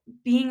know,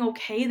 being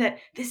okay that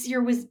this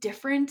year was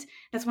different.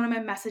 That's one of my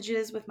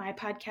messages with my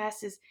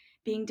podcast is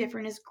being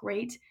different is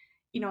great.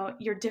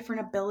 Your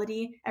different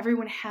ability,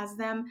 everyone has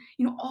them.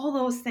 All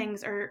those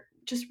things are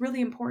just really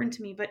important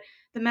to me. But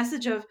the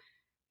message of,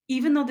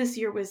 even though this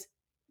year was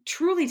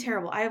truly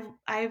terrible,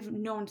 I've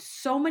known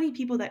so many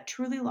people that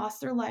truly lost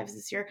their lives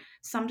this year,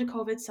 some to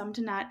COVID, some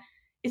to not.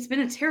 It's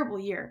been a terrible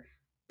year,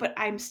 but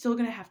I'm still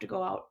going to have to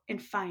go out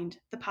and find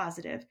the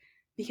positive,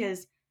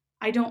 because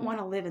I don't want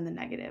to live in the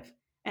negative,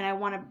 and I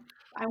want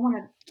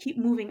to keep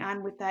moving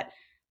on with that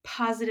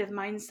positive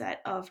mindset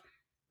of,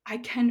 I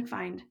can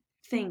find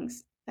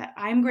things that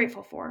I'm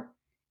grateful for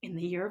in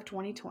the year of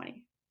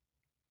 2020.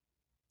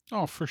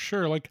 Oh, for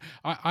sure. Like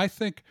I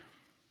think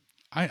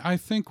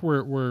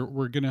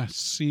we're gonna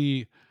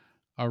see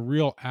a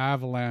real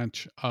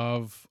avalanche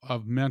of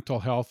mental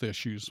health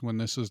issues when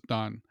this is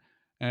done,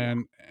 Yeah.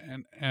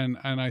 and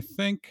I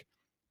think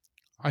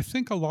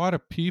a lot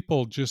of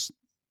people just,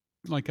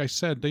 like I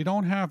said, they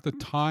don't have the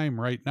time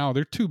right now.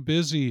 They're too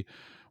busy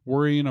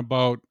worrying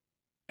about,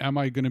 am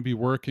I going to be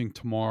working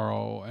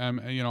tomorrow?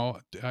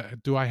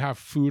 Do I have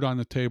food on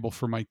the table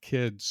for my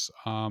kids?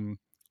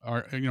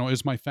 Or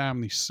is my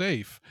family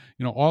safe?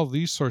 All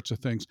these sorts of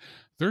things.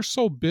 They're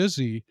so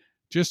busy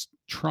just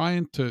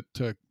trying to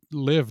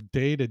live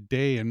day to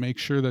day and make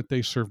sure that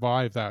they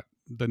survive that,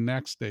 the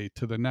next day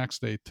to the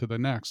next day to the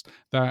next,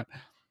 that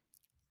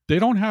they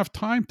don't have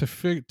time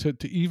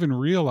to even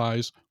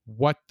realize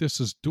what this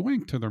is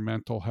doing to their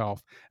mental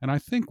health. And I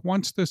think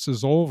once this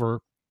is over,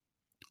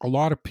 a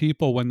lot of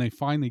people, when they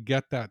finally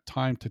get that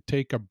time to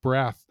take a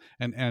breath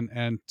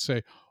and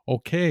say,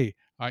 okay,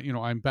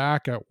 I'm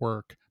back at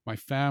work, my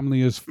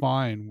family is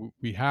fine,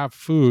 we have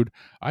food,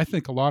 I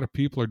think a lot of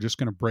people are just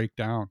going to break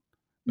down.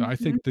 I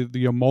Mhm. think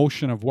the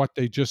emotion of what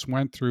they just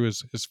went through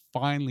is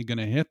finally going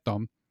to hit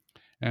them.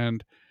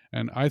 And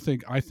I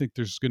think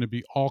there's going to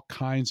be all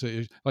kinds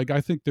of, like,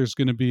 I think there's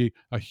going to be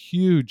a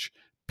huge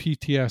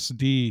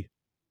PTSD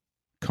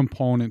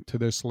component to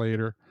this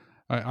later.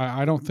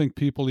 I don't think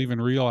people even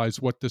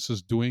realize what this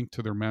is doing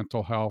to their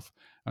mental health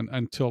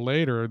until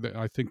later.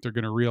 I think they're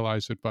going to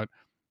realize it, but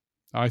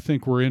I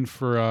think we're in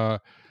for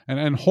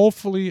and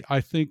hopefully,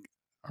 I think,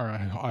 or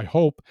I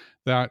hope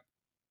that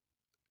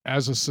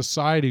as a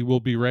society we'll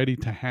be ready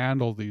to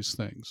handle these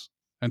things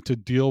and to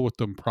deal with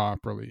them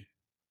properly.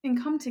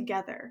 And come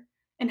together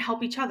and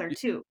help each other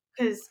too,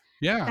 because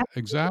Yeah, That's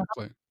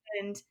exactly.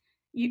 and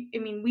I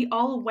mean, we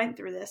all went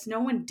through this.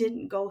 No one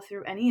didn't go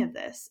through any of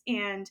this.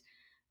 And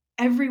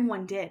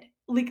everyone did.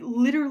 Like,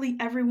 literally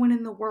everyone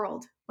in the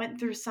world went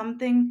through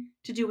something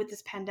to do with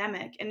this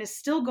pandemic and is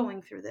still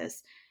going through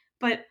this.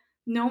 But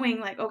knowing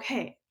like,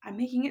 okay, I'm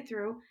making it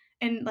through.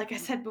 And like I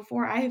said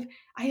before, I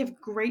have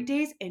great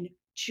days and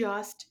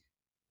just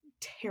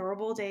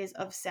terrible days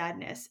of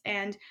sadness.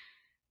 And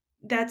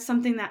that's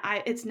something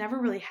that it's never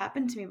really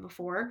happened to me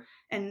before,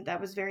 and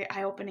that was very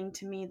eye-opening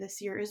to me this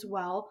year as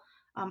well.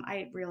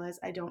 I realize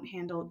I don't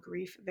handle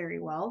grief very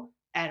well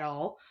at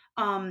all.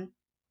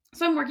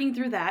 So I'm working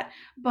through that,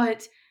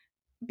 but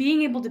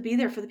being able to be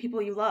there for the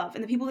people you love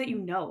and the people that you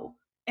know,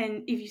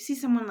 and if you see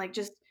someone like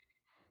just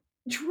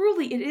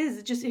truly, it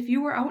is just if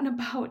you were out and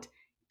about,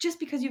 just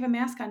because you have a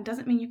mask on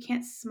doesn't mean you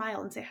can't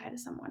smile and say hi to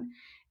someone.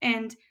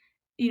 And,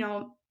 you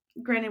know,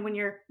 granted, when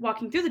you're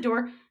walking through the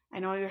door, I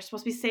know you're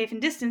supposed to be safe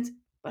and distance,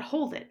 but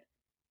hold it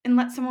and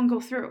let someone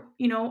go through,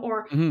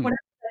 or Mhm. whatever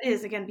that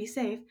is. Again, be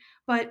safe.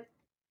 But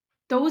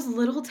those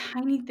little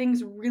tiny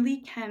things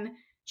really can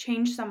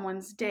change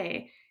someone's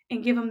day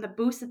and give them the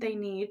boost that they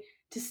need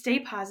to stay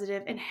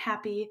positive and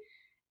happy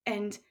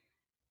and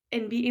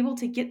be able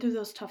to get through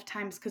those tough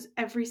times, because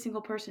every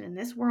single person in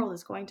this world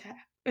is going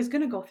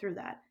to go through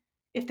that.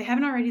 If they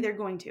haven't already, they're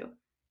going to,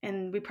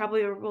 and we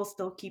probably will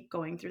still keep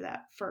going through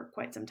that for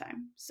quite some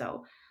time.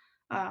 So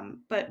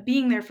but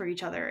being there for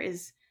each other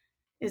is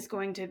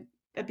going to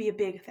be a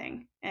big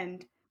thing,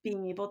 and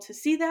being able to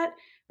see that,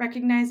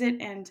 recognize it,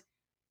 and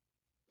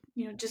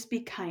just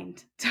be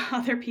kind to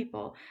other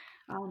people,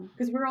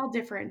 because we're all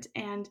different.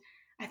 And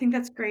I think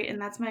that's great,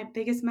 and that's my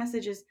biggest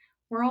message is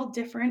we're all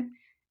different,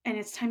 and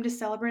it's time to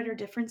celebrate our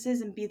differences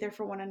and be there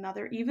for one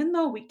another, even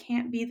though we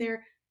can't be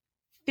there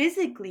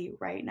physically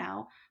right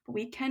now, but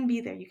we can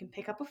be there. You can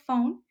pick up a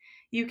phone,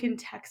 you can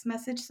text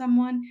message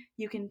someone,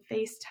 you can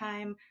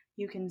FaceTime,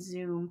 you can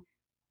Zoom,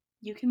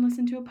 you can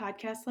listen to a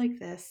podcast like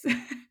this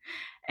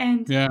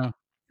and Yeah.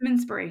 some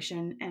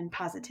inspiration and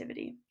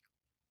positivity.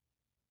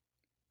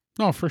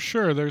 No, for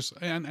sure. There's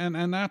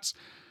and that's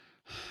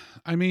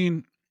I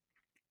mean,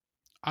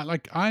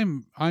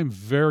 I'm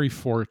very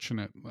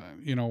fortunate,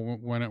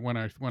 when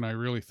I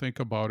really think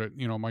about it.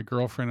 My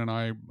girlfriend and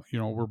I,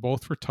 we're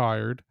both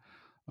retired.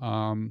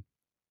 Um,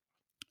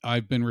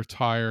 I've been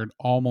retired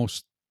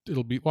almost.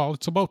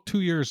 It's about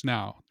 2 years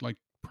now. Like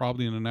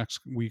probably in the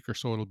next week or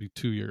so, it'll be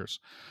 2 years.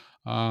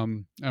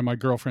 And my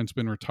girlfriend's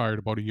been retired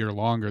about a year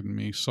longer than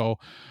me. So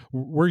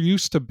we're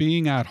used to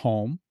being at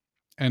home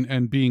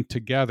and being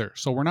together.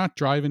 So we're not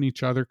driving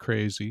each other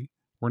crazy.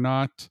 We're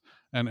not,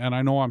 and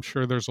I know I'm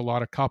sure there's a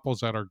lot of couples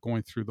that are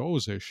going through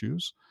those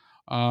issues.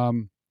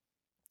 Um,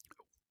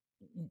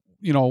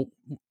 you know,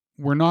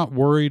 we're not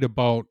worried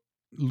about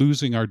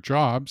losing our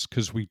jobs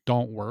because we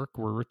don't work.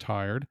 We're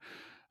retired.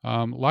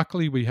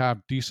 Luckily, we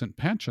have decent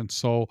pensions.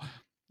 So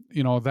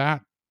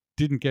that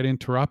didn't get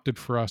interrupted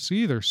for us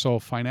either. So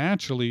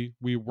financially,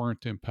 we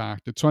weren't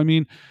impacted. So, I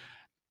mean,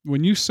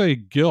 when you say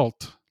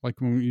guilt, like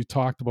when you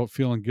talked about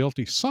feeling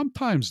guilty,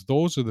 sometimes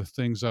those are the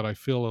things that I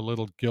feel a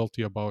little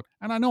guilty about.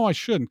 And I know I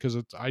shouldn't because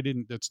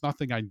it's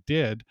nothing I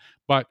did,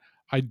 but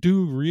I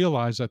do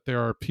realize that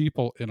there are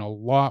people in a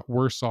lot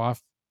worse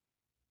off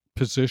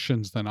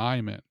positions than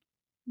I'm in,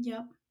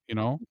 Yep. you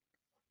know?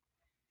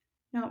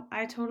 No,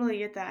 I totally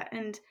get that.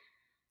 And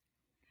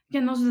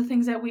again, those are the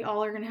things that we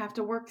all are going to have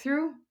to work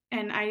through.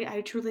 And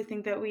I truly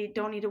think that we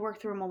don't need to work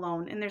through them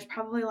alone. And there's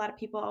probably a lot of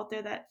people out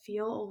there that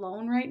feel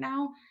alone right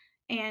now.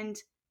 And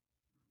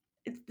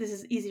this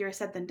is easier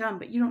said than done,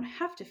 but you don't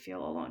have to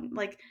feel alone.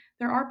 Like,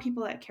 there are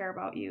people that care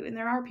about you, and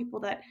there are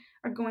people that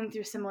are going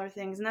through similar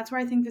things. And that's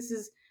why I think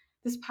this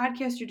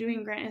podcast you're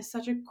doing, Grant, is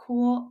such a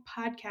cool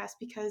podcast,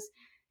 because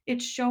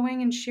it's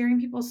showing and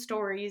sharing people's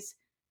stories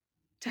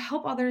to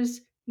help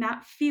others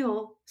not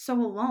feel so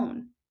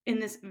alone in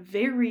this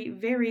very,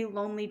 very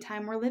lonely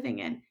time we're living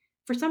in.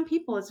 For some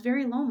people, it's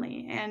very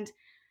lonely, and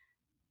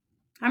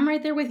I'm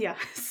right there with you.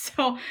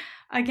 So,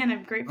 again,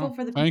 I'm Oh, grateful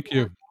for the people, thank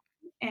you.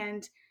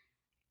 and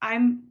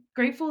I'm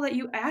grateful that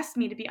you asked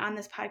me to be on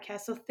this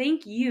podcast. So,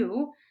 thank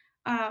you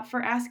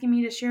for asking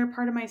me to share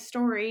part of my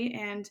story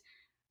and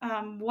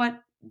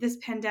what this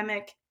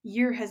pandemic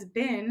year has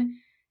been.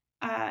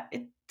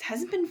 It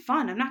hasn't been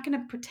fun. I'm not going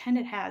to pretend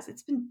it has.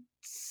 It's been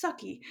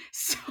sucky.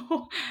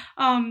 So,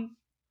 um,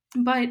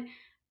 but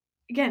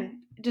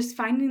again, just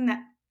finding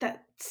that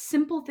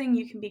simple thing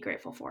you can be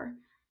grateful for,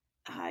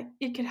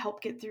 it could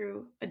help get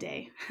through a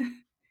day,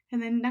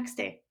 and then next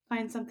day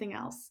find something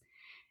else,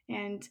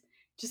 and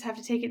just have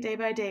to take it day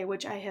by day.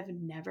 Which I have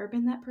never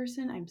been that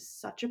person. I'm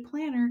such a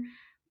planner,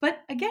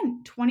 but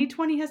again,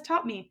 2020 has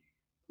taught me.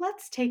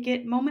 Let's take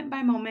it moment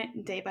by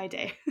moment, day by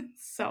day.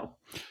 So,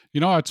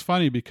 It's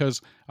funny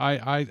because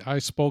I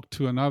spoke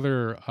to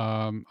another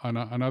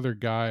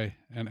guy,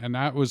 and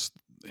that was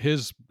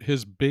his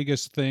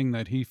biggest thing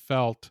that he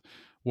felt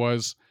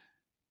was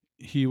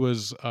he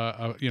was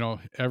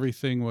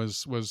everything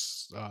was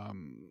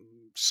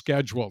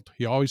scheduled.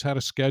 He always had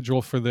a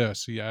schedule for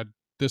this. He had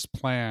this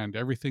planned.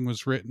 Everything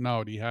was written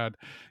out. He had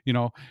you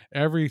know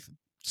every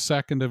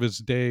second of his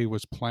day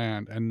was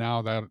planned, and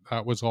now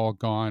that was all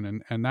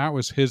gone, and that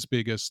was his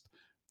biggest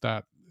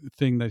that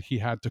thing that he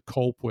had to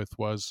cope with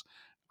was,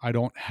 I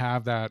don't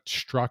have that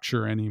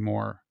structure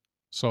anymore.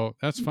 So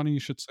that's funny you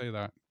should say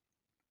that.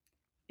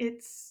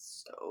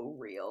 It's so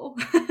real.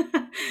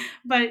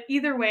 But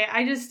either way,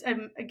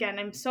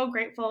 I'm so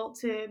grateful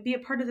to be a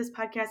part of this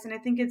podcast. And I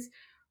think it's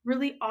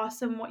really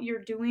awesome what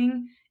you're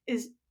doing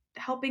is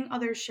helping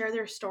others share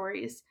their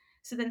stories.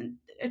 So then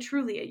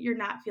truly you're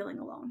not feeling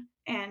alone.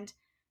 And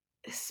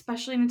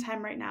especially in a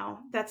time right now,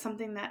 that's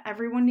something that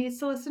everyone needs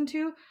to listen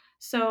to.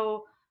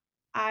 So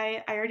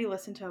I already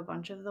listened to a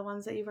bunch of the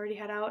ones that you've already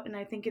had out, and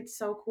I think it's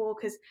so cool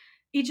because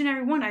each and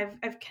every one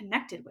I've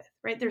connected with,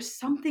 right? There's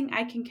something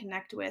I can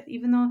connect with,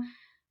 even though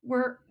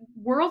we're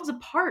worlds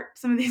apart,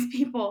 some of these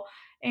people,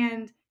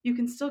 and you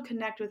can still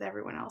connect with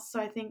everyone else.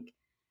 So I think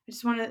I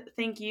just want to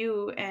thank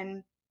you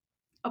and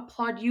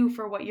applaud you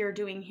for what you're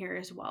doing here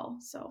as well.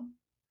 So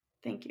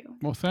thank you.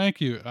 Well,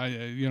 thank you.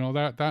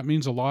 That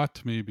means a lot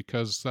to me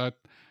because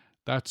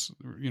that's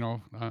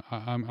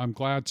I'm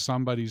glad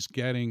somebody's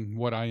getting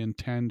what I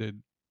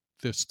intended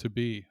this to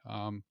be.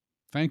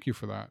 Thank you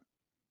for that.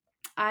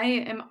 I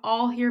am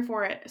all here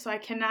for it. So I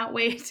cannot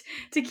wait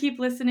to keep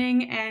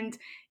listening and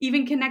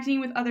even connecting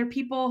with other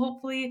people,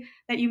 hopefully,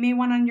 that you may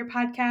want on your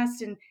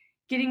podcast and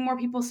getting more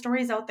people's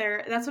stories out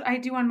there. That's what I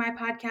do on my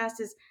podcast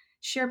is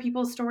share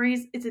people's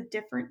stories. It's a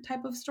different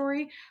type of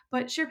story,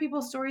 but share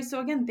people's stories so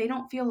again, they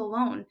don't feel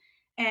alone.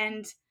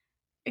 And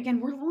again,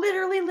 we're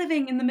literally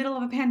living in the middle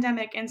of a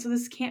pandemic. And so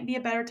this can't be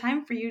a better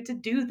time for you to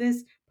do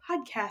this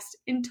podcast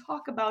and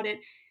talk about it.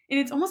 And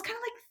it's almost kind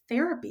of like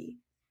therapy.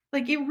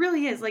 Like it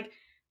really is. Like,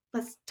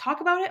 let's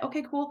talk about it.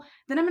 Okay, cool.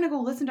 Then I'm going to go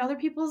listen to other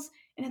people's.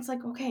 And it's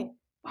like, okay,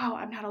 wow,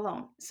 I'm not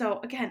alone. So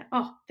again,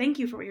 oh, thank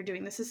you for what you're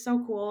doing. This is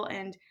so cool.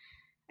 And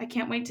I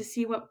can't wait to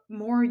see what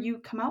more you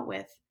come out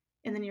with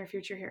in the near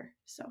future here.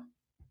 So,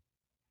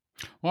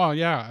 Well,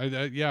 yeah,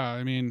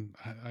 yeah.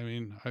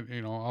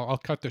 I'll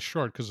cut this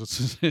short because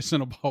this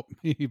isn't about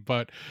me.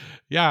 But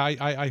yeah,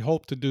 I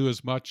hope to do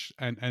as much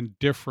and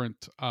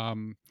different.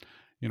 I'm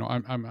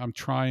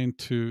trying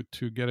to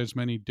get as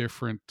many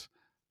different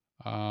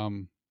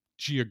um,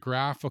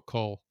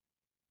 geographical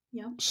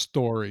yep.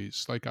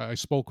 stories. Like I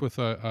spoke with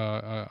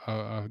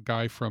a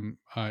guy from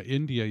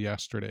India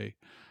yesterday,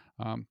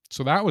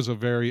 so that was a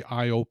very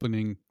eye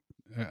opening.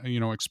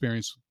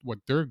 Experience what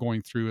they're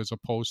going through as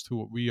opposed to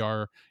what we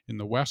are in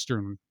the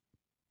Western,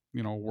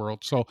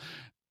 world. So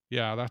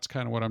yeah, that's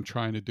kind of what I'm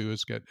trying to do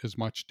is get as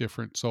much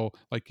different. So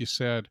like you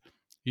said,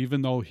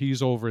 even though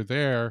he's over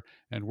there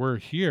and we're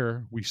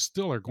here, we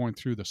still are going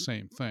through the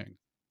same thing.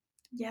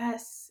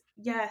 Yes.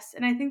 Yes.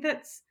 And I think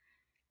that's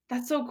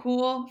so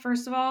cool.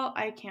 First of all,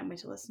 I can't wait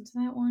to listen to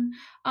that one.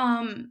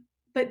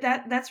 But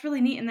that's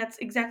really neat, and that's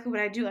exactly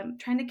what I do. I'm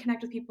trying to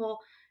connect with people,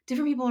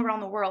 different people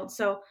around the world.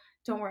 So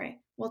don't worry,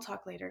 we'll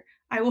talk later.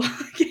 I will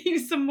give you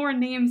some more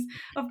names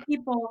of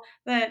people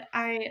that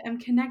I am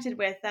connected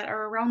with that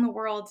are around the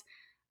world.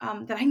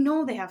 That I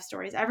know they have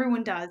stories.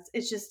 Everyone does.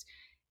 It's just,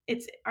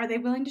 it's are they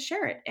willing to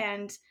share it?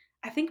 And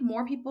I think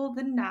more people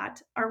than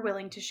not are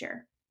willing to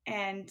share.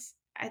 And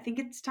I think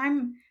it's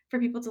time for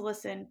people to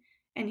listen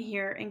and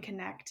hear and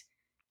connect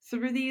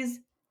through these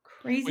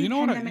Well, crazy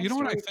pandemic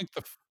stories.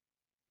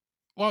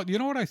 you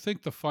know what I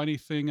think the funny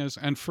thing is,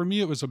 and for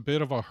me it was a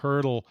bit of a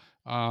hurdle.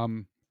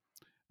 Um,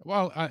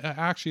 well,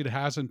 actually, it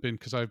hasn't been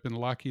because I've been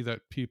lucky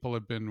that people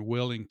have been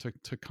willing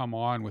to come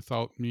on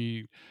without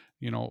me,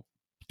 you know,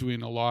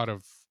 doing a lot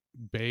of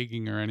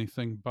begging or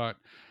anything. But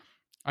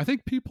I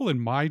think people in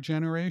my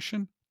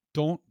generation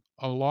don't.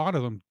 A lot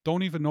of them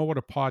don't even know what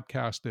a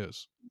podcast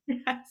is.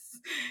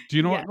 Yes. Do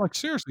you know Yes. what? Like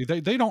seriously,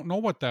 they don't know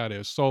what that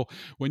is. So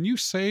when you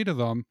say to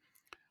them,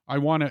 "I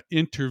want to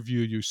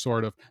interview you,"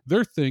 sort of,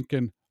 they're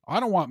thinking,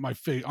 "I don't want my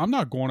face. I'm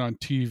not going on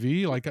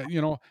TV." Like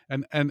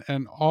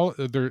and all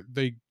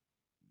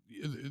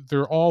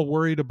they're all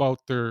worried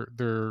about their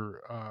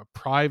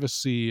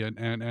privacy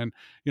and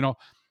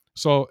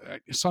so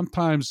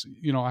sometimes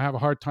I have a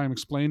hard time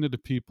explaining to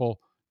people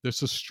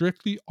this is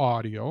strictly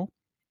audio.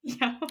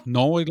 Yeah.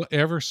 No one will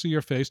ever see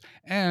your face,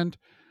 and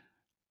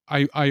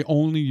I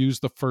only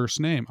use the first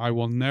name. I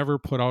will never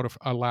put out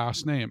a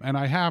last name, and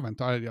I haven't.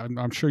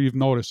 I'm sure you've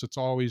noticed. It's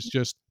always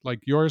just like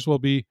yours will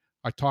be.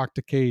 I talked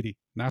to Katie,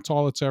 and that's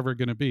all it's ever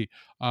going to be.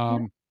 Yeah.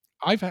 Um,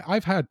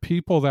 I've had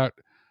people that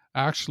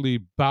actually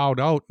bowed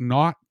out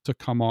not to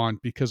come on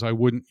because I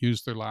wouldn't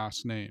use their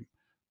last name,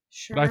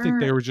 but I think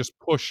they Sure. were just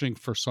pushing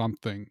for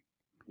something.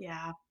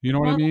 Yeah. You know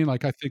what I Well, mean?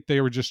 Like I think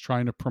they were just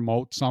trying to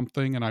promote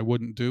something, and I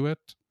wouldn't do it.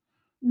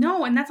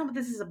 no, and that's not what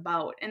this is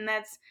about. And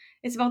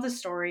it's about the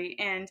story.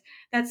 And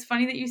that's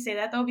funny that you say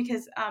that though,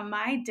 because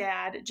my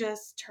dad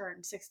just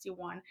turned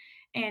 61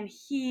 and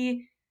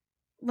he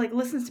like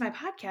listens to my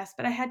podcast,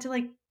 but I had to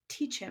like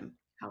teach him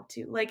how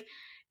to. Like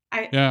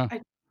I Yeah. I,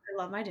 I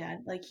love my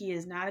dad. Like he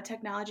is not a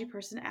technology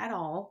person at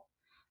all.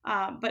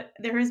 But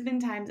there has been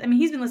times. I mean,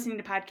 he's been listening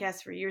to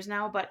podcasts for years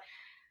now, but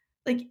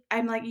like,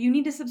 I'm like, you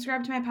need to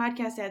subscribe to my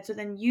podcast ad so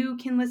then you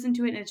can listen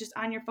to it and it's just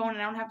on your phone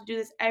and I don't have to do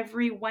this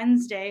every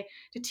Wednesday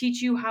to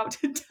teach you how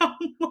to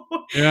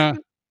download, Yeah.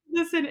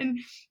 listen. And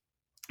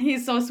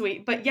he's so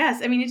sweet. But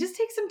yes, I mean, it just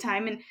takes some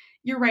time. And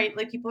you're right.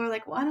 Like, people are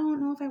like, well, I don't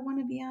know if I want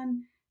to be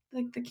on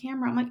like the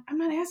camera. I'm like, I'm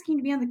not asking you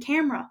to be on the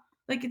camera.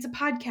 Like, it's a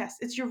podcast.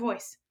 It's your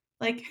voice.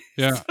 Like,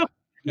 Yeah. so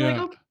you're like,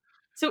 Yeah. okay.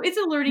 So it's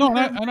a learning No,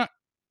 curve.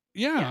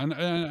 yeah,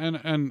 Yeah.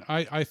 and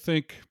I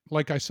think,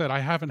 like I said, I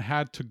haven't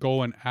had to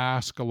go and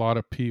ask a lot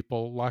of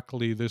people.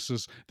 Luckily, this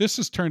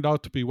has turned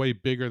out to be way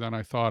bigger than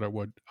I thought it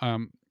would.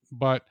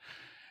 But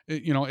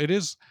it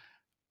is.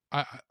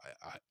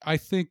 I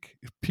think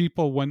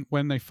people,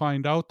 when they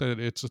find out that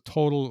it's a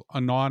total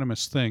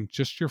anonymous thing,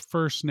 just your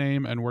first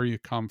name and where you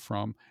come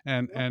from,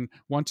 and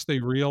once they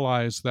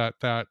realize that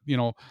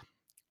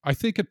I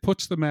think it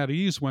puts them at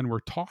ease when we're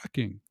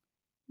talking.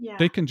 They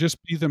Yeah. can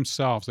just be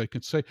themselves. They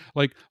can say,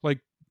 like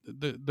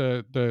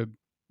the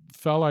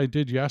fella I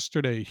did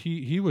yesterday,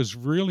 he was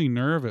really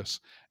nervous,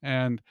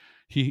 and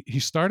he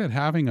started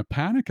having a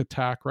panic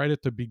attack right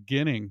at the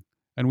beginning,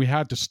 and we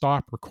had to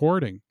stop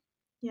recording.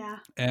 Yeah.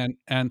 And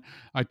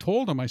I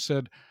told him, I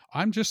said,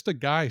 I'm just a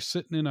guy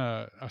sitting in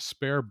a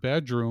spare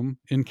bedroom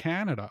in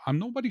Canada. I'm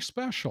nobody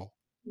special.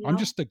 I'm Yep.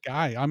 just a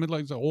guy. I'm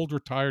like an old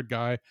retired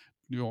guy,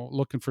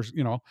 looking for.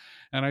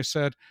 And I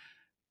said,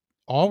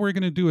 all we're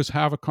going to do is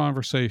have a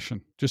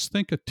conversation. Just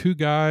think of two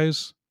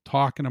guys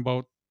talking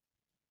about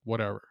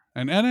whatever.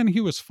 And then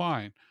he was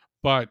fine.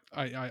 But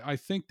I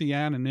think the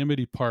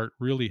anonymity part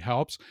really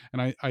helps.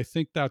 And I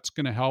think that's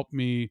going to help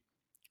me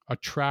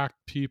attract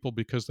people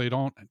because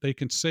they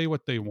can say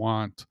what they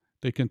want.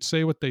 They can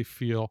say what they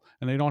feel,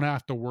 and they don't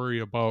have to worry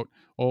about,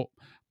 oh,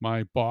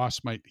 my boss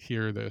might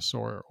hear this,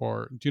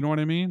 or do you know what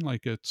I mean?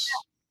 Like, it's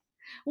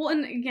Well,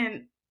 and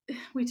again,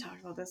 we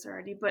talked about this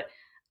already, but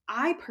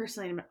I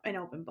personally am an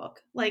open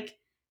book. Like,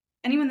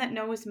 anyone that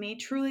knows me,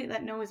 truly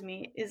that knows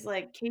me, is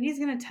like, Katie's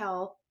gonna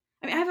tell.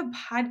 I mean, I have a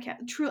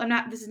podcast. True, I'm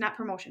not. This is not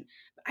promotion,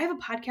 but I have a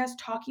podcast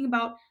talking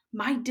about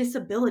my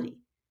disability.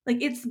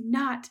 Like, it's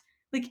not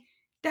like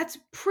that's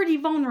pretty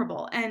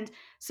vulnerable, and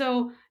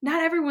so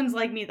not everyone's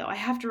like me though. I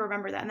have to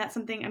remember that, and that's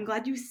something I'm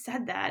glad you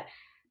said that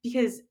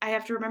because I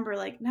have to remember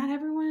like not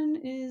everyone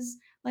is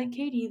like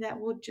Katie that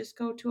would just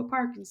go to a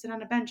park and sit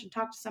on a bench and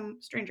talk to some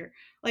stranger.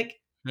 Like,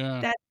 yeah.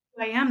 that's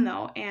who I am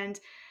though, and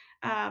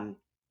um,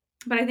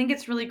 but I think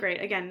it's really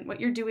great. Again, what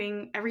you're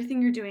doing,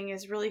 everything you're doing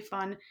is really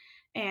fun,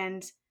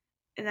 and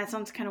that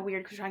sounds kind of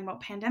weird because we're talking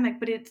about pandemic,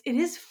 but it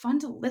is fun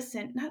to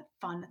listen. Not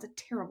fun, that's a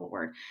terrible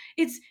word.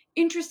 It's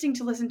interesting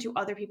to listen to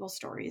other people's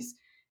stories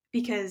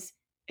because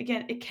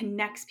again, it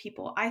connects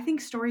people. I think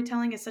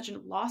storytelling is such a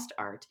lost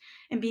art,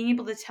 and being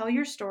able to tell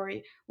your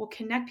story will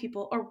connect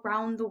people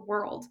around the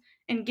world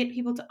and get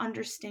people to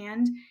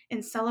understand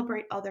and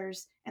celebrate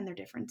others and their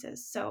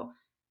differences. So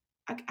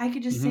I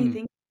could just say Hmm.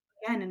 thank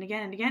you again and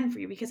again and again for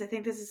you because I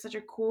think this is such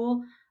a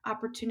cool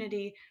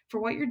opportunity for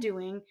what you're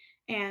doing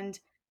and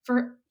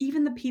for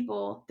even the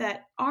people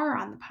that are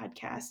on the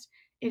podcast.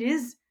 It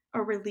is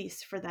a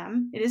release for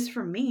them. It is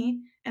for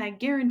me, and I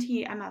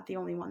guarantee I'm not the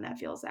only one that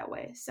feels that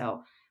way.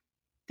 So,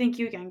 thank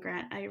you again,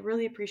 Grant. I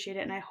really appreciate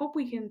it, and I hope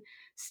we can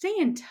stay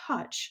in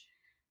touch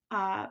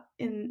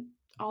in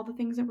all the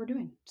things that we're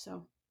doing.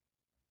 So,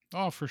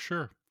 Oh, for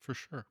sure, for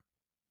sure.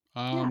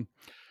 yeah, um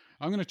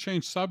I'm going to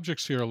change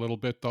subjects here a little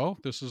bit, though.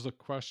 This is a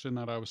question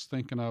that I was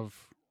thinking of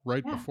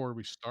right yeah. before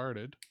we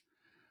started.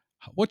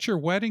 What's your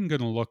wedding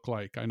going to look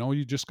like? I know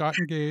you just got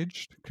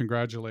engaged.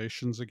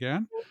 Congratulations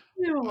again.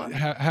 Ew.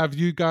 Have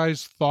you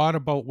guys thought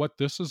about what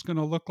this is going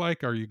to look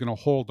like? Are you going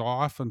to hold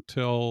off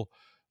until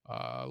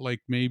like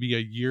maybe a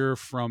year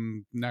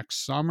from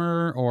next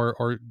summer,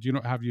 or do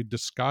have you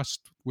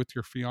discussed with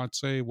your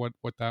fiance what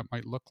that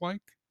might look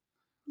like?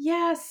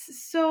 Yes.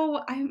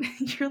 So I'm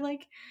you're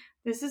like,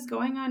 this is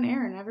going on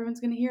air and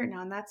everyone's gonna hear it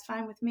now, and that's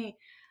fine with me.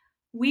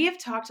 We have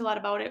talked a lot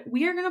about it.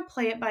 We are gonna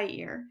play it by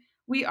ear.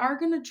 We are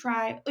gonna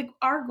try like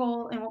our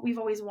goal and what we've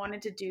always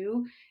wanted to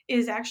do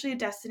is actually a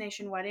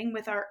destination wedding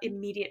with our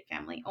immediate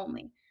family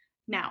only.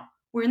 Now,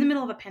 we're in the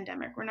middle of a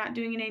pandemic. We're not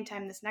doing it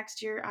anytime this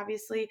next year,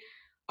 obviously.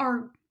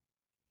 Our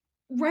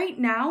right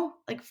now,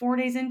 like 4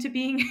 days into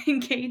being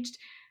engaged,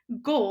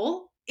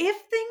 goal, if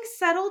things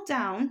settle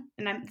down,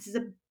 and this is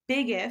a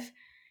big if,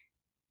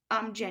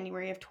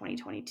 January of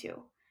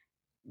 2022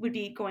 would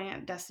be going on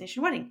a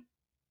destination wedding.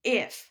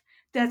 If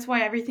that's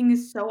why everything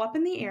is so up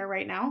in the air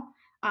right now.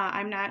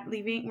 I'm not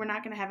leaving. We're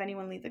not going to have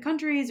anyone leave the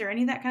countries or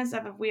any of that kind of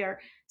stuff if we are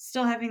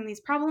still having these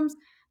problems.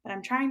 But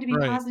I'm trying to be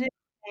Right. positive,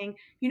 saying,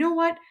 you know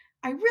what?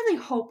 I really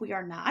hope we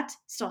are not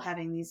still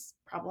having these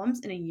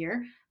problems in a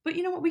year. But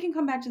you know what? We can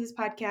come back to this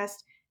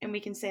podcast and we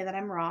can say that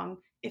I'm wrong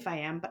if I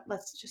am. But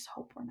let's just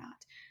hope we're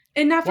not.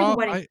 And not for the Well,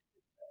 wedding, I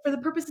for the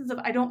purposes of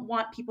I don't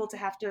want people to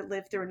have to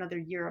live through another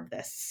year of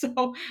this.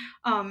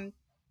 Um,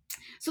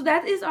 so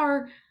that is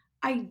our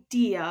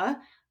idea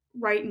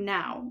right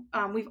now.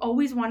 We've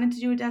always wanted to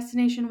do a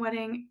destination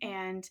wedding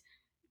and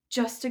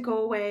just to go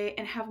away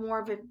and have more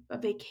of a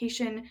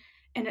vacation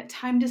and a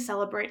time to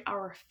celebrate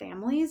our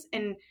families.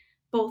 And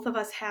both of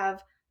us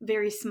have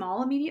very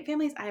small immediate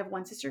families. I have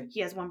one sister,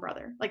 he has one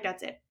brother. Like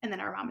that's it. And then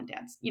our mom and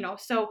dad's, you know.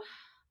 So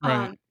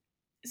Right. um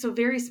so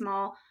very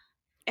small.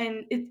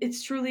 And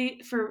it's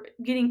truly for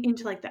getting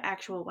into like the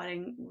actual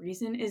wedding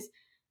reason is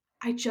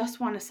I just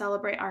want to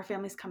celebrate our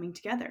families coming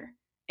together.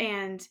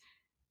 And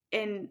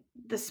in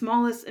the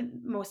smallest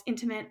and most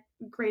intimate,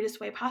 greatest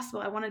way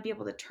possible. I want to be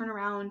able to turn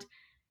around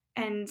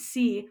and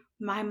see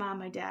my mom,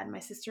 my dad, my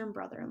sister and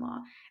brother-in-law,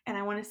 and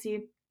I want to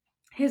see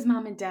his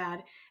mom and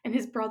dad and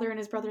his brother and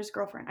his brother's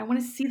girlfriend. I want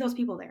to see those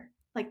people there.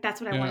 Like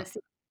that's what I Yeah. want to see.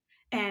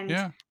 And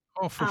Yeah.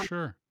 Oh, for um,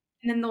 sure.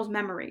 and then those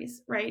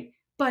memories, right?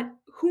 But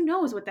who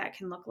knows what that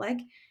can look like?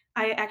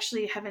 I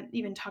actually haven't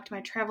even talked to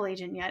my travel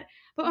agent yet,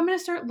 but I'm going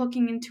to start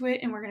looking into it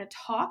and we're going to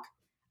talk,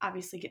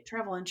 obviously get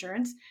travel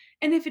insurance.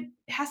 And if it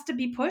has to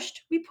be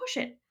pushed, we push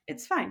it.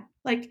 It's fine.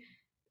 Like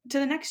to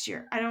the next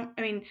year. I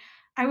mean,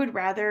 I would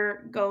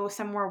rather go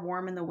somewhere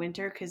warm in the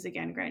winter because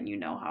again, Grant, you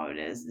know how it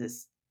is.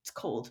 It's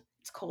cold.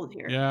 It's cold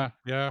here. Yeah.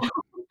 Yeah.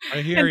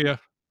 I hear And you.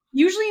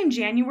 usually in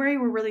January,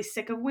 we're really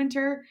sick of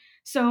winter.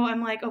 So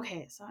I'm like,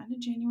 okay, so end of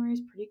January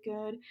is pretty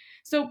good.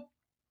 So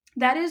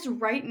that is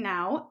right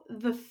now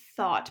the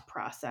thought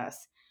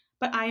process.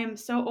 But I am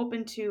so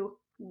open to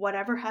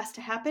whatever has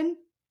to happen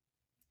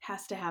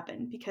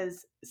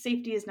because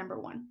safety is number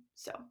one.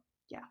 So,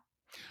 yeah.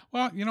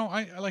 Well,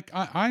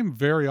 I'm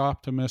very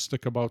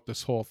optimistic about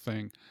this whole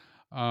thing.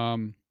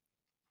 Um,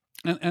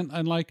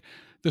 and like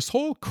this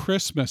whole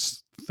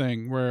Christmas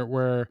thing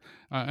where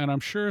and I'm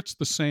sure it's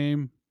the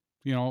same,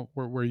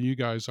 where you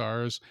guys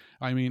are is,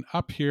 I mean,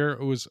 up here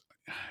it was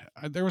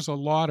there was a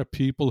lot of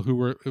people who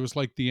were, it was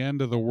like the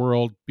end of the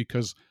world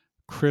because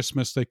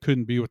Christmas they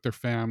couldn't be with their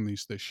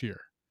families this year.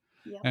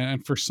 Yep.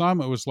 And for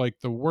some it was like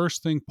the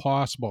worst thing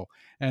possible.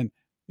 And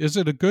is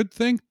it a good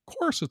thing? Of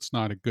course it's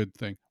not a good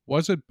thing.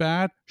 Was it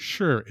bad?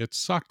 Sure, it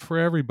sucked for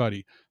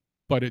everybody,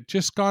 but it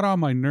just got on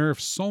my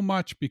nerves so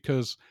much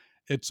because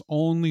it's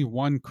only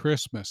one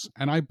Christmas.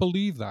 And I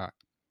believe that.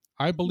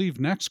 I believe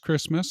next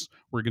Christmas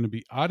we're going to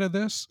be out of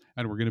this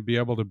and we're going to be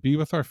able to be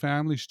with our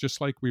families just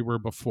like we were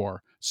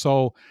before.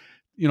 So,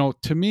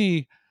 to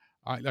me,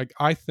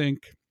 I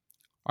think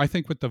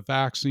with the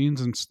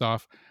vaccines and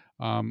stuff,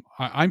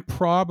 I'm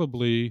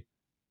probably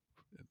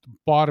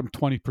bottom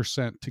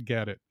 20% to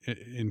get it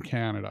in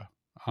Canada.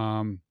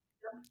 Um,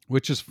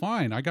 which is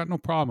fine. I got no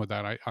problem with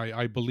that.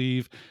 I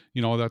believe,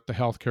 that the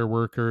healthcare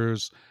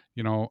workers,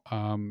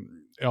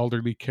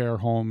 elderly care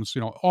homes,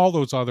 all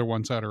those other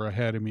ones that are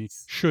ahead of me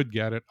should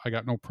get it. I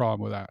got no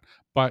problem with that.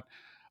 But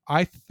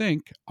I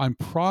think I'm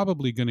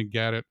probably going to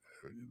get it.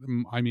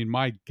 I mean,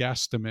 my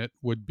guesstimate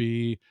would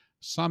be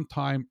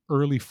sometime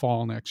early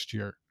fall next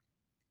year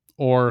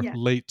or Yeah.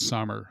 late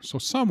summer. So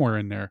somewhere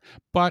in there.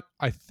 But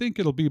I think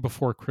it'll be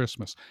before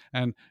Christmas.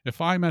 And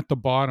if I'm at the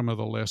bottom of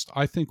the list,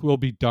 I think we'll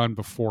be done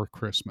before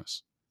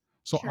Christmas.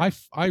 So Sure.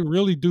 I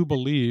really do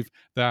believe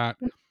that,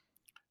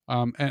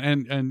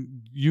 and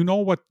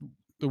what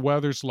the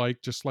weather's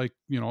like, just like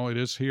it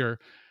is here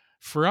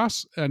for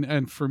us,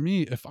 and for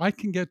me. If I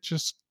can get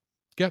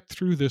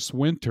through this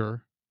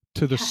winter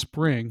to the Yeah.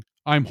 spring,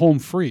 I'm home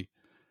free.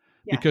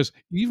 Yeah. Because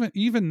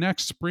even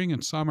next spring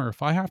and summer,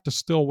 if I have to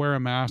still wear a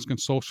mask and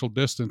social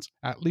distance,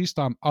 at least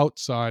I'm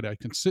outside. I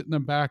can sit in the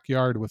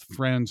backyard with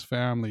friends,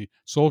 family,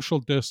 social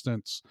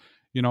distance,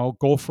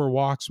 go for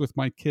walks with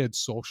my kids,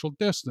 social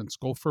distance,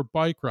 go for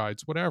bike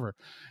rides, whatever.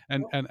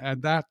 And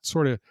that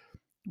sort of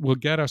will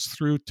get us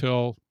through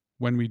till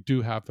when we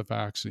do have the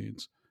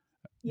vaccines.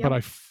 But Yep.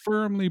 I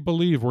firmly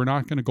believe we're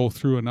not going to go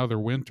through another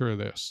winter of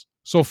this.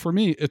 So for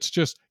me, it's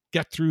just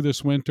get through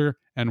this winter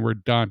and we're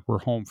done. We're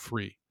home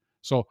free.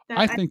 So That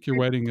I I think your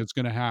wedding is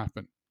going to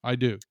happen. I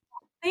do.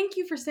 thank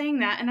you for saying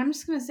that. And I'm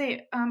just going to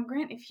say,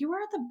 Grant, if you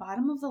are at the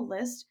bottom of the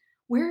list,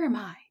 where am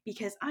I?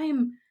 Because I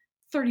am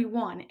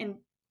 31 and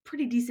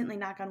pretty decently,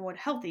 knock on wood,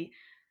 healthy.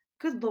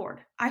 Good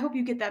Lord. I hope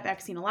you get that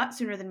vaccine a lot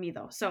sooner than me,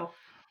 though. So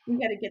we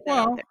got to get that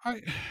out there.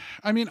 Well,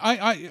 I mean,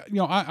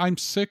 I'm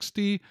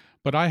 60,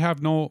 but I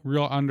have no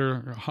real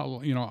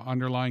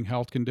underlying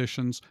health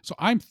conditions. So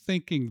I'm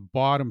thinking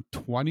bottom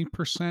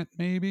 20%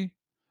 maybe,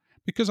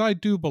 because I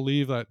do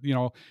believe that,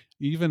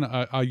 even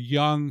a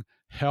young,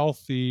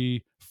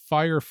 healthy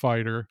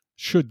firefighter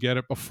should get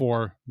it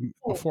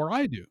Oh, before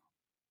I do.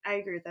 I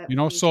agree with that with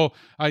me too. So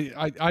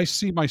I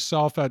see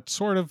myself at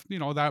sort of,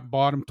 that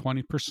bottom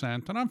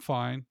 20%, and I'm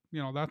fine.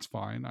 That's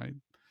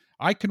fine.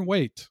 I can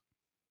wait.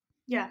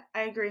 Yeah,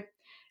 I agree.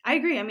 I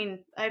agree. I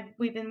mean,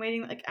 we've been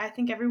waiting. Like, I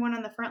think everyone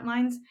on the front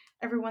lines,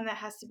 everyone that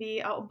has to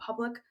be out in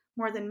public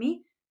more than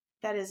me,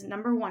 that is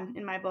number one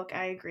in my book.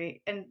 I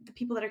agree. And the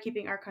people that are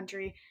keeping our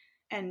country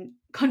and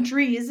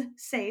countries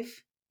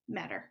safe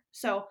matter.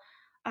 So,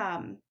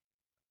 um,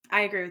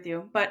 I agree with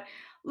you. But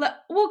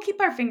we'll keep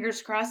our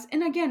fingers crossed.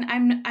 And again,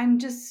 I'm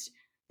just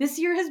this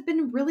year has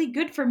been really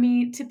good for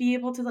me to be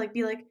able to like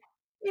be like,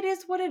 it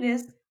is what it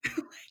is.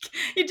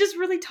 Like, it just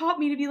really taught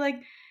me to be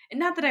like,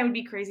 not that I would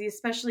be crazy,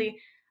 especially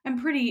I'm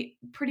pretty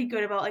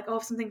good about like, oh,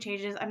 if something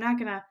changes, I'm not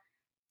gonna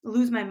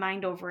lose my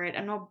mind over it.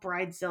 I'm no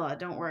bridezilla,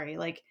 don't worry.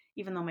 Like,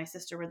 even though my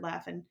sister would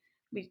laugh and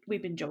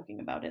we've been joking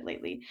about it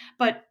lately.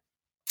 But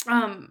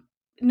Um,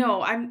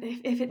 no,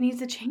 if it needs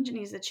to change, it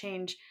needs to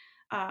change.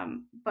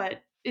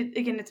 But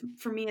again, it's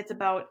for me, it's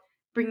about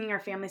bringing our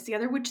families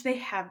together, which they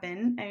have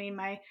been. I mean,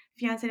 my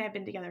fiance and I have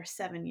been together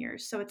 7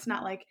 years, so it's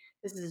not like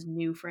this is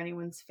new for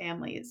anyone's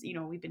family. It's,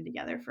 we've been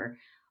together for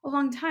a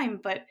long time,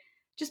 but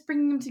just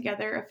bringing them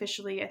together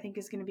officially, I think,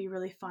 is going to be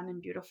really fun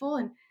and beautiful.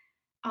 And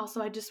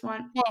also, I just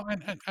want, Well,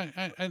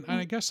 and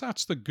I guess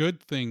that's the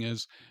good thing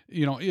is,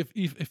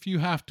 if you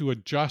have to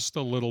adjust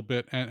a little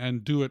bit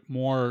and do it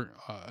more,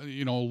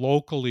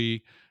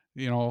 locally,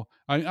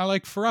 I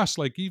like for us,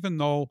 like even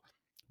though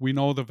we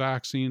know the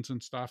vaccines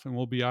and stuff, and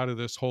we'll be out of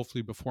this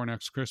hopefully before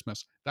next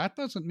Christmas, that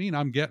doesn't mean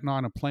I'm getting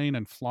on a plane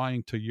and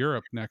flying to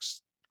Europe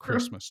next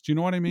Christmas. Do you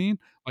know what I mean?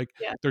 Like,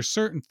 yeah, there's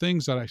certain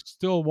things that I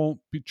still won't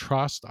be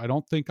trust. I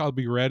don't think I'll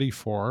be ready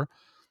for,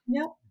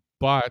 yeah,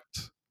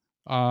 but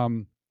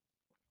um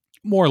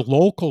more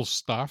local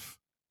stuff,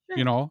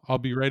 sure, I'll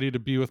be ready to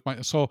be with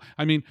my so,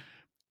 I mean,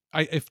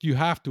 I if you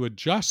have to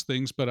adjust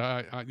things, but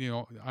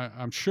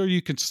I'm sure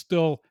you can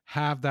still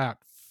have that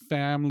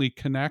family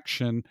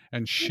connection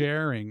and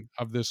sharing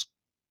of this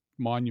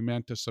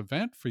monumentous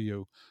event for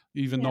you,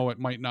 even yeah. though it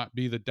might not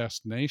be the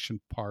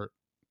destination part,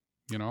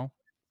 you know?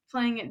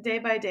 Playing it day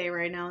by day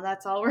right now.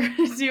 That's all we're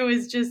gonna do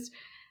is just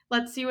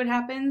let's see what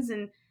happens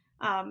and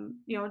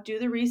do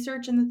the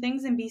research and the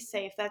things and be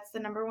safe. That's the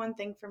number one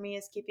thing for me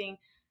is keeping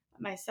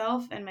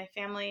myself and my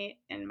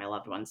family and my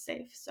loved ones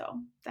safe.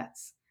 So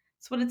that's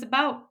what it's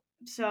about.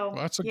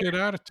 Well, So that's a yeah, good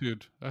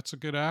attitude. That's a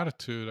good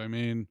attitude. I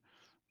mean,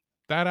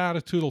 that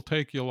attitude will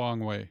take you a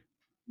long way.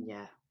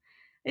 yeah.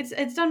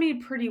 It's done me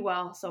pretty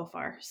well so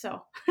far.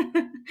 So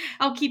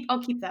I'll keep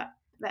that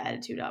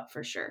attitude up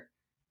for sure.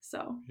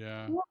 So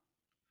Yeah. yeah.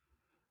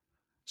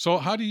 So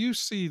how do you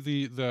see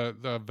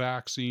the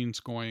vaccines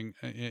going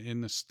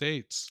in the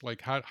States?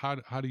 Like how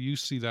do you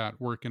see that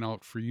working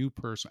out for you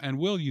personally? And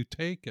will you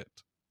take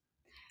it?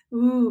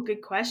 Ooh,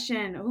 good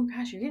question. Oh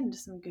gosh, you're getting to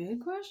some good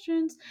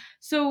questions.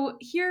 So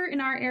here in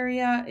our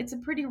area, it's a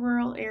pretty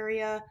rural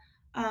area.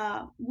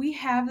 We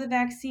have the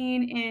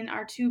vaccine in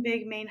our two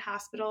big main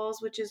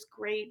hospitals, which is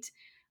great.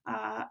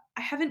 I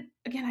haven't,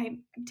 again,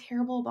 I'm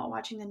terrible about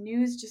watching the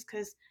news just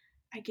because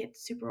I get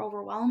super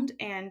overwhelmed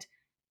and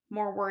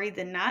more worried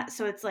than not.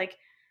 So it's like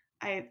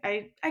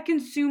I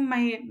consume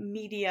my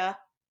media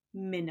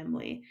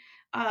minimally.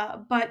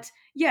 But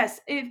yes,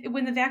 if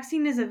when the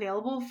vaccine is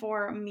available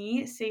for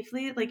me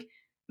safely, like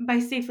by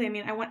safely I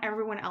mean I want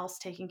everyone else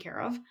taken care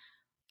of,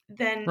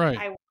 then Right.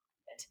 I want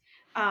it.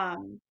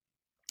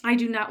 I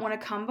do not want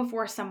to come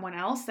before someone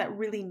else that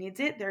really needs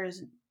it.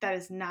 That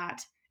is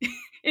not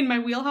in my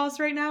wheelhouse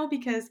right now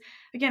because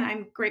again,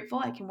 I'm grateful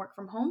I can work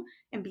from home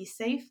and be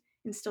safe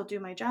and still do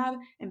my job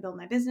and build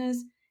my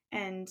business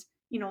and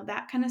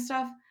that kind of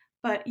stuff.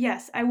 But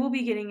yes, I will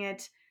be getting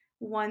it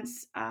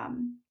once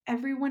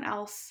everyone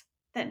else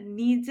that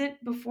needs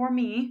it before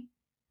me,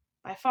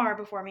 by far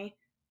before me,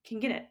 can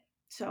get it.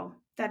 So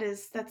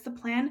that's the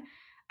plan.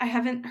 I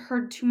haven't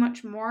heard too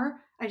much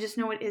more. I just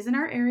know it is in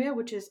our area,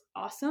 which is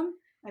awesome.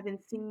 I've been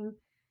seeing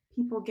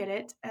people get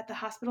it at the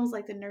hospitals,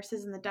 like the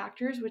nurses and the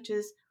doctors, which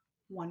is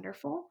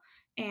wonderful.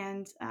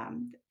 And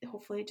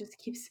hopefully, it just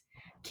keeps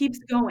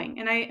going.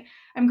 And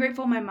I'm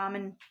grateful. My mom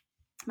and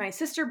my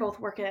sister both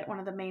work at one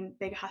of the main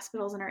big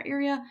hospitals in our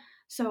area.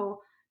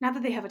 So not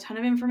that they have a ton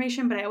of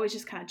information, but I always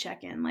just kind of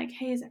check in, like,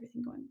 hey, is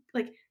everything going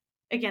like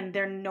again,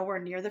 they're nowhere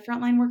near the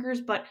frontline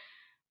workers, but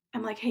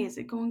I'm like, hey, is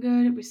it going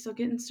good? Are we still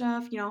getting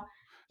stuff?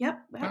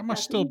 Yep, That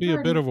must that's what still we've be a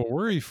heard. bit of a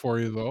worry for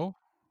you though.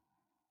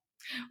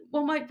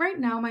 Well, right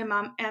now, my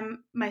mom and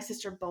my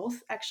sister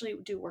both actually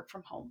do work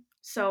from home.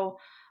 So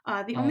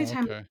the only Oh,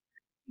 time okay.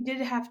 we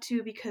did have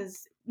to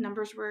because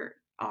numbers were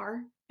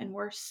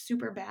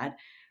super bad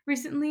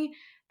recently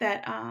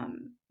that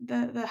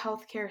the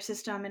healthcare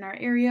system in our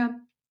area,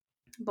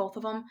 both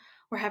of them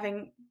were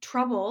having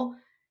trouble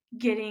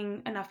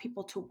getting enough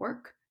people to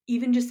work,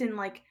 even just in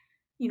like,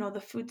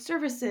 the food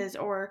services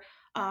or,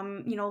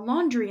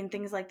 laundry and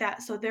things like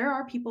that. So there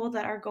are people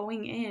that are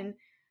going in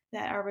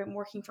that are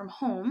working from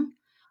home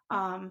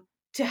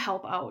to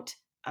help out.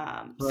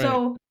 Right.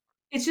 So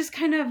it's just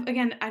kind of,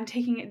 again, I'm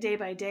taking it day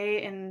by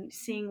day and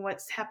seeing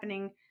what's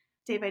happening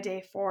day by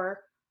day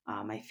for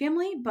my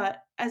family.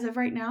 But as of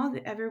right now,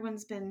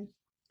 everyone's been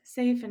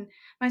safe. And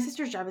my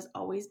sister's job has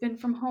always been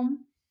from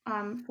home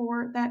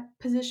for that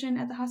position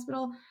at the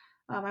hospital.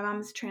 My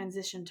mom's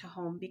transitioned to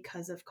home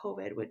because of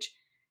COVID, which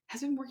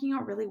has been working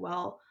out really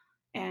well.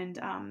 And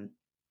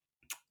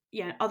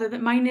yeah, other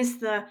than minus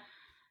the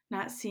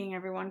not seeing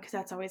everyone, because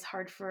that's always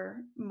hard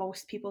for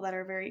most people that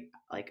are very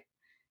like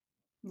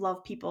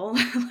love people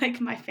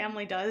like my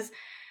family does.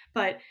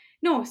 But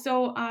no,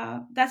 so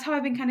that's how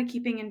I've been kind of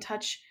keeping in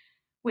touch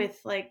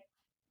with like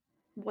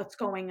what's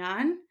going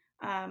on.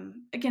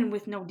 Again,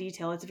 with no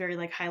detail, it's very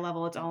like high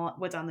level. It's all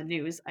what's on the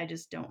news. I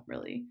just don't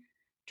really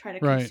try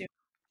to Right. consume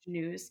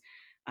news.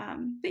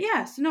 But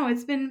yeah, so no,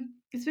 it's been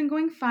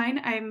going fine.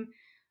 I'm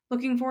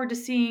looking forward to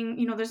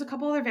seeing. There's a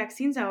couple other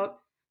vaccines out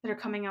that are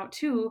coming out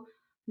too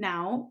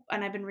now,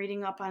 and I've been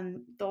reading up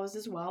on those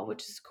as well,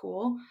 which is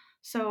cool.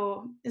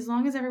 So as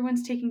long as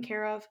everyone's taken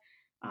care of,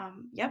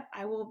 yep,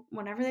 I will.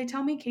 Whenever they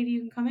tell me, Katie,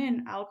 you can come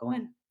in, I'll go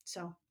in.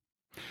 So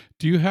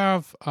Do you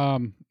have,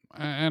 and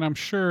I'm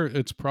sure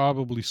it's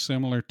probably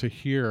similar to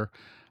here.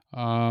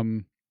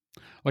 Um,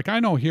 like I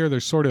know here,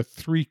 there's sort of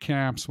three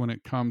camps when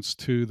it comes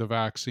to the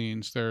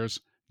vaccines. There's,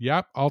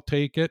 yep, I'll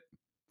take it.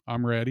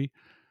 I'm ready.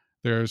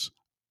 There's,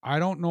 I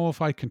don't know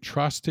if I can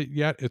trust it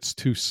yet. It's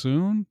too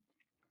soon.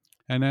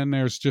 And then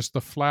there's just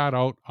the flat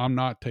out, I'm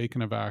not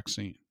taking a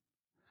vaccine.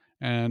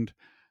 And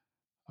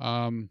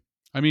um,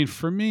 I mean,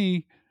 for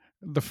me,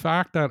 the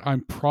fact that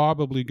I'm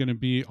probably going to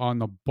be on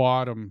the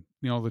bottom,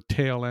 the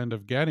tail end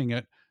of getting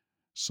it,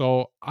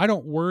 so I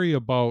don't worry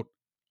about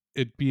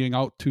it being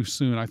out too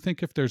soon. I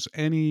think if there's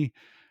any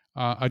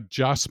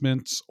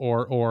adjustments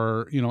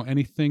or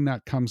anything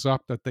that comes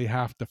up that they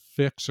have to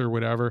fix or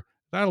whatever,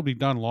 that'll be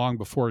done long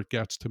before it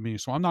gets to me.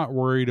 So I'm not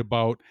worried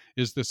about,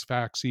 is this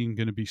vaccine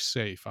going to be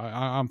safe.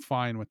 I'm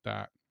fine with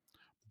that.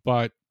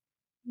 But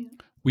yeah.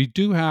 we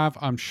do have,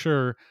 I'm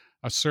sure,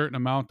 a certain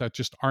amount that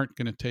just aren't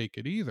going to take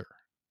it either.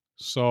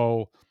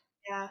 So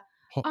Yeah.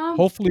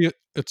 hopefully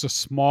it's a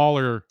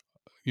smaller,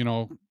 you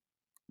know,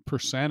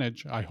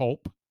 percentage. I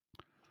hope.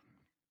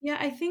 Yeah,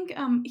 I think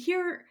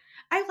here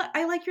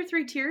I like your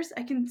three tiers.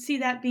 I can see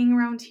that being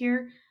around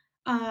here.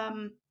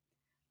 Um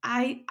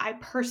I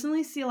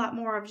personally see a lot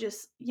more of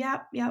just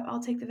yep, yep,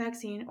 I'll take the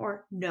vaccine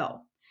or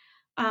no.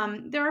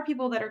 There are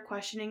people that are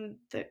questioning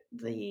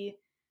the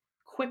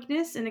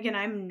quickness, and again,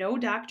 I'm no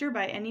doctor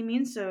by any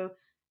means, so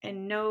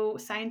and no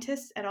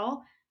scientist at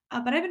all.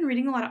 But I've been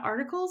reading a lot of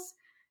articles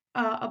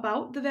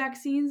about the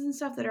vaccines and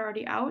stuff that are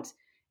already out,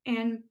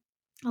 and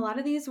a lot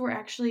of these were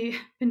actually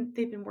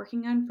they've been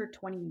working on for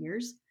 20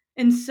 years.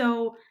 And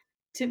so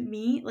to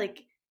me,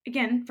 like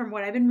again, from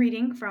what I've been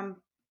reading from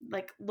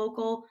like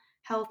local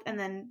health and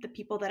then the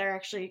people that are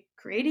actually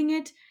creating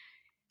it,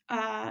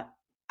 uh,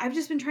 I've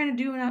just been trying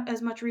to do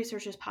as much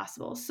research as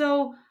possible.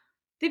 So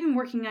they've been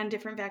working on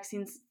different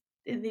vaccines.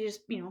 They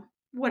just,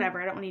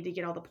 whatever. I don't need to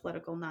get all the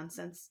political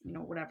nonsense,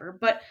 whatever.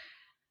 But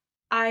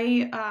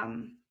I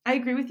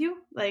agree with you.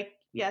 Like,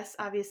 yes,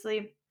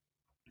 obviously,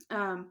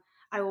 um,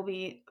 I will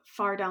be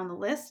far down the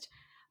list.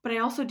 But I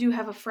also do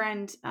have a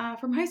friend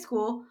from high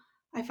school.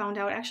 I found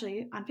out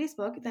actually on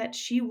Facebook that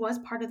she was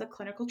part of the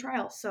clinical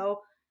trial.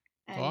 So,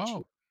 and she Oh,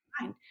 was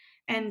fine.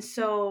 And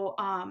so,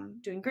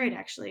 doing great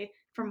actually,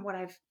 from what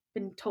I've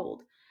been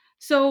told.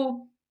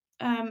 So,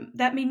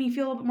 that made me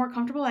feel a little bit more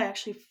comfortable. I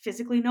actually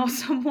physically know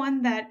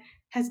someone that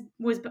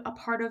was a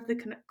part of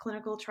the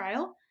clinical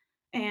trial,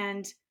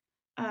 and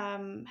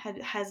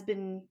has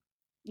been,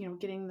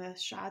 getting the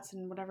shots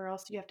and whatever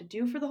else you have to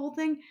do for the whole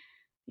thing.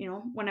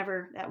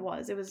 Whenever that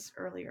was, it was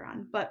earlier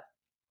on, but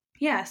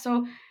yeah.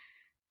 So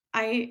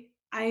I'm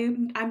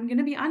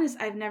gonna be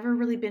honest. I've never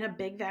really been a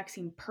big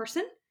vaccine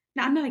person.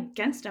 Now I'm not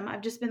against them.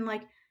 I've just been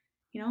like,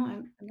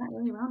 I'm not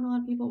really around a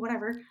lot of people,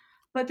 whatever.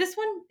 But this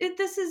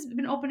has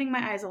been opening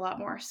my eyes a lot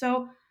more.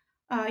 So,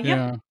 yep,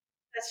 yeah.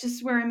 that's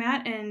just where I'm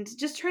at, and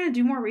just trying to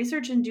do more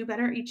research and do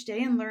better each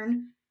day and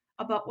learn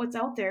about what's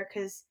out there.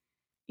 Because,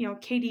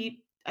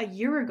 Katie, a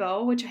year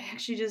ago, which I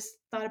actually just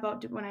thought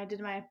about when I did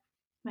my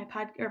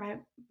pod or my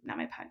not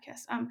my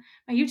podcast,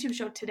 my YouTube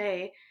show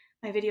today,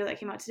 my video that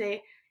came out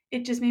today.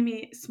 It just made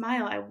me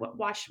smile. I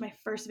watched my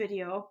first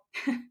video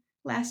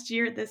last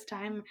year at this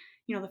time,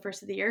 the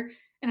first of the year,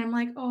 and I'm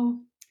like, oh,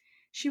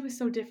 she was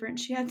so different.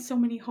 She had so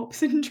many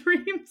hopes and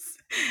dreams.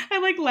 I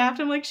like laughed.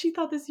 I'm like, she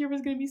thought this year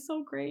was going to be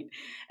so great.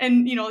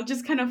 And,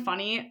 just kind of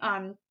funny.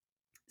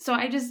 So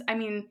I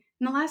mean,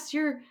 in the last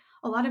year,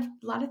 a lot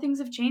of things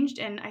have changed,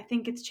 and I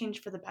think it's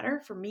changed for the better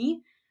for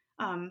me.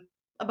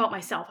 About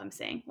myself, I'm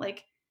saying,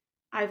 like,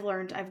 I've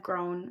learned, I've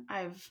grown,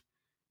 I've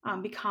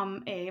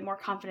become a more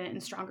confident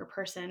and stronger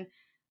person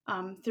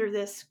through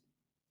this,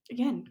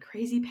 again,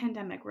 crazy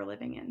pandemic we're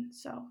living in.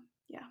 So,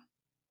 yeah.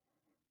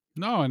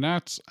 No, and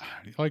that's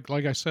like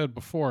I said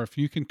before, if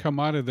you can come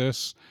out of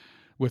this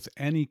with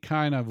any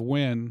kind of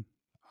win,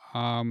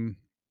 um,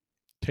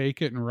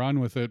 take it and run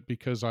with it,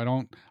 because I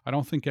don't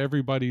think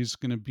everybody's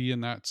going to be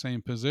in that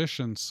same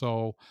position.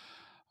 So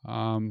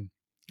um,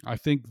 I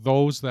think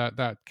those that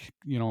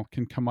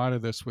can come out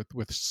of this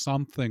with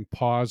something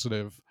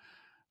positive,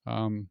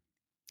 um,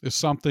 is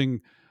something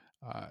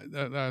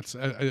that's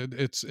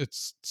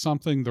it's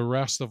something the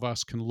rest of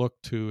us can look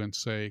to and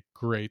say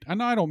great.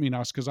 And I don't mean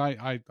us, because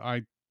I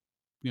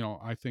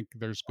think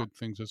there's good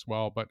things as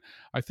well, but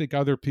I think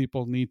other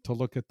people need to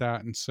look at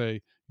that and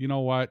say, you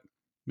know what,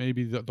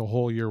 maybe the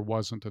whole year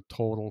wasn't a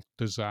total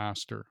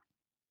disaster.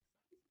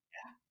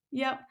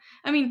 Yep.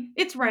 I mean,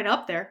 it's right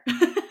up there,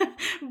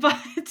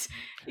 but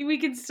we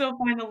can still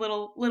find the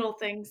little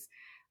things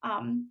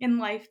in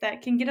life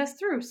that can get us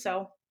through.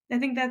 So I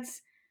think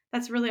that's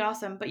really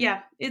awesome. But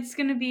yeah, it's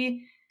gonna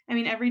be. I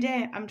mean, every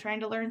day I'm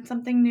trying to learn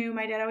something new.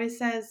 My dad always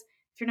says,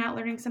 if you're not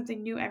learning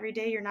something new every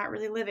day, you're not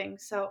really living.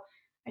 So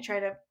I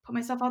try to put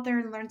myself out there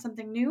and learn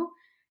something new,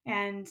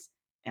 and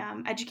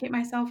educate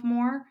myself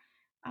more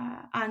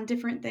on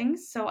different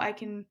things, so I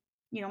can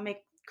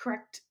make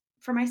correct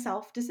for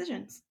myself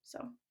decisions.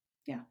 So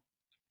yeah.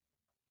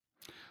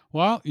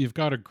 Well, you've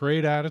got a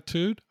great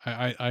attitude.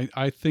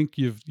 I think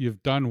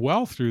you've done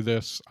well through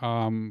this.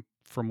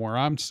 From where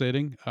I'm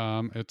sitting,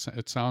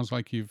 it sounds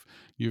like you've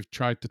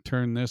tried to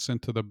turn this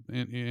into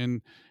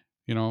in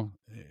you know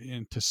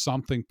into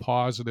something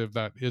positive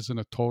that isn't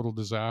a total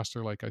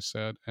disaster, like I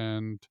said.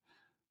 And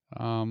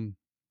um,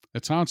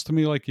 it sounds to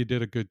me like you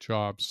did a good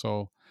job.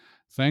 So,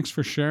 thanks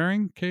for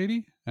sharing,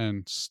 Katie,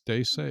 and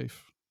stay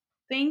safe.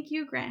 Thank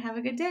you, Grant. Have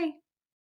a good day.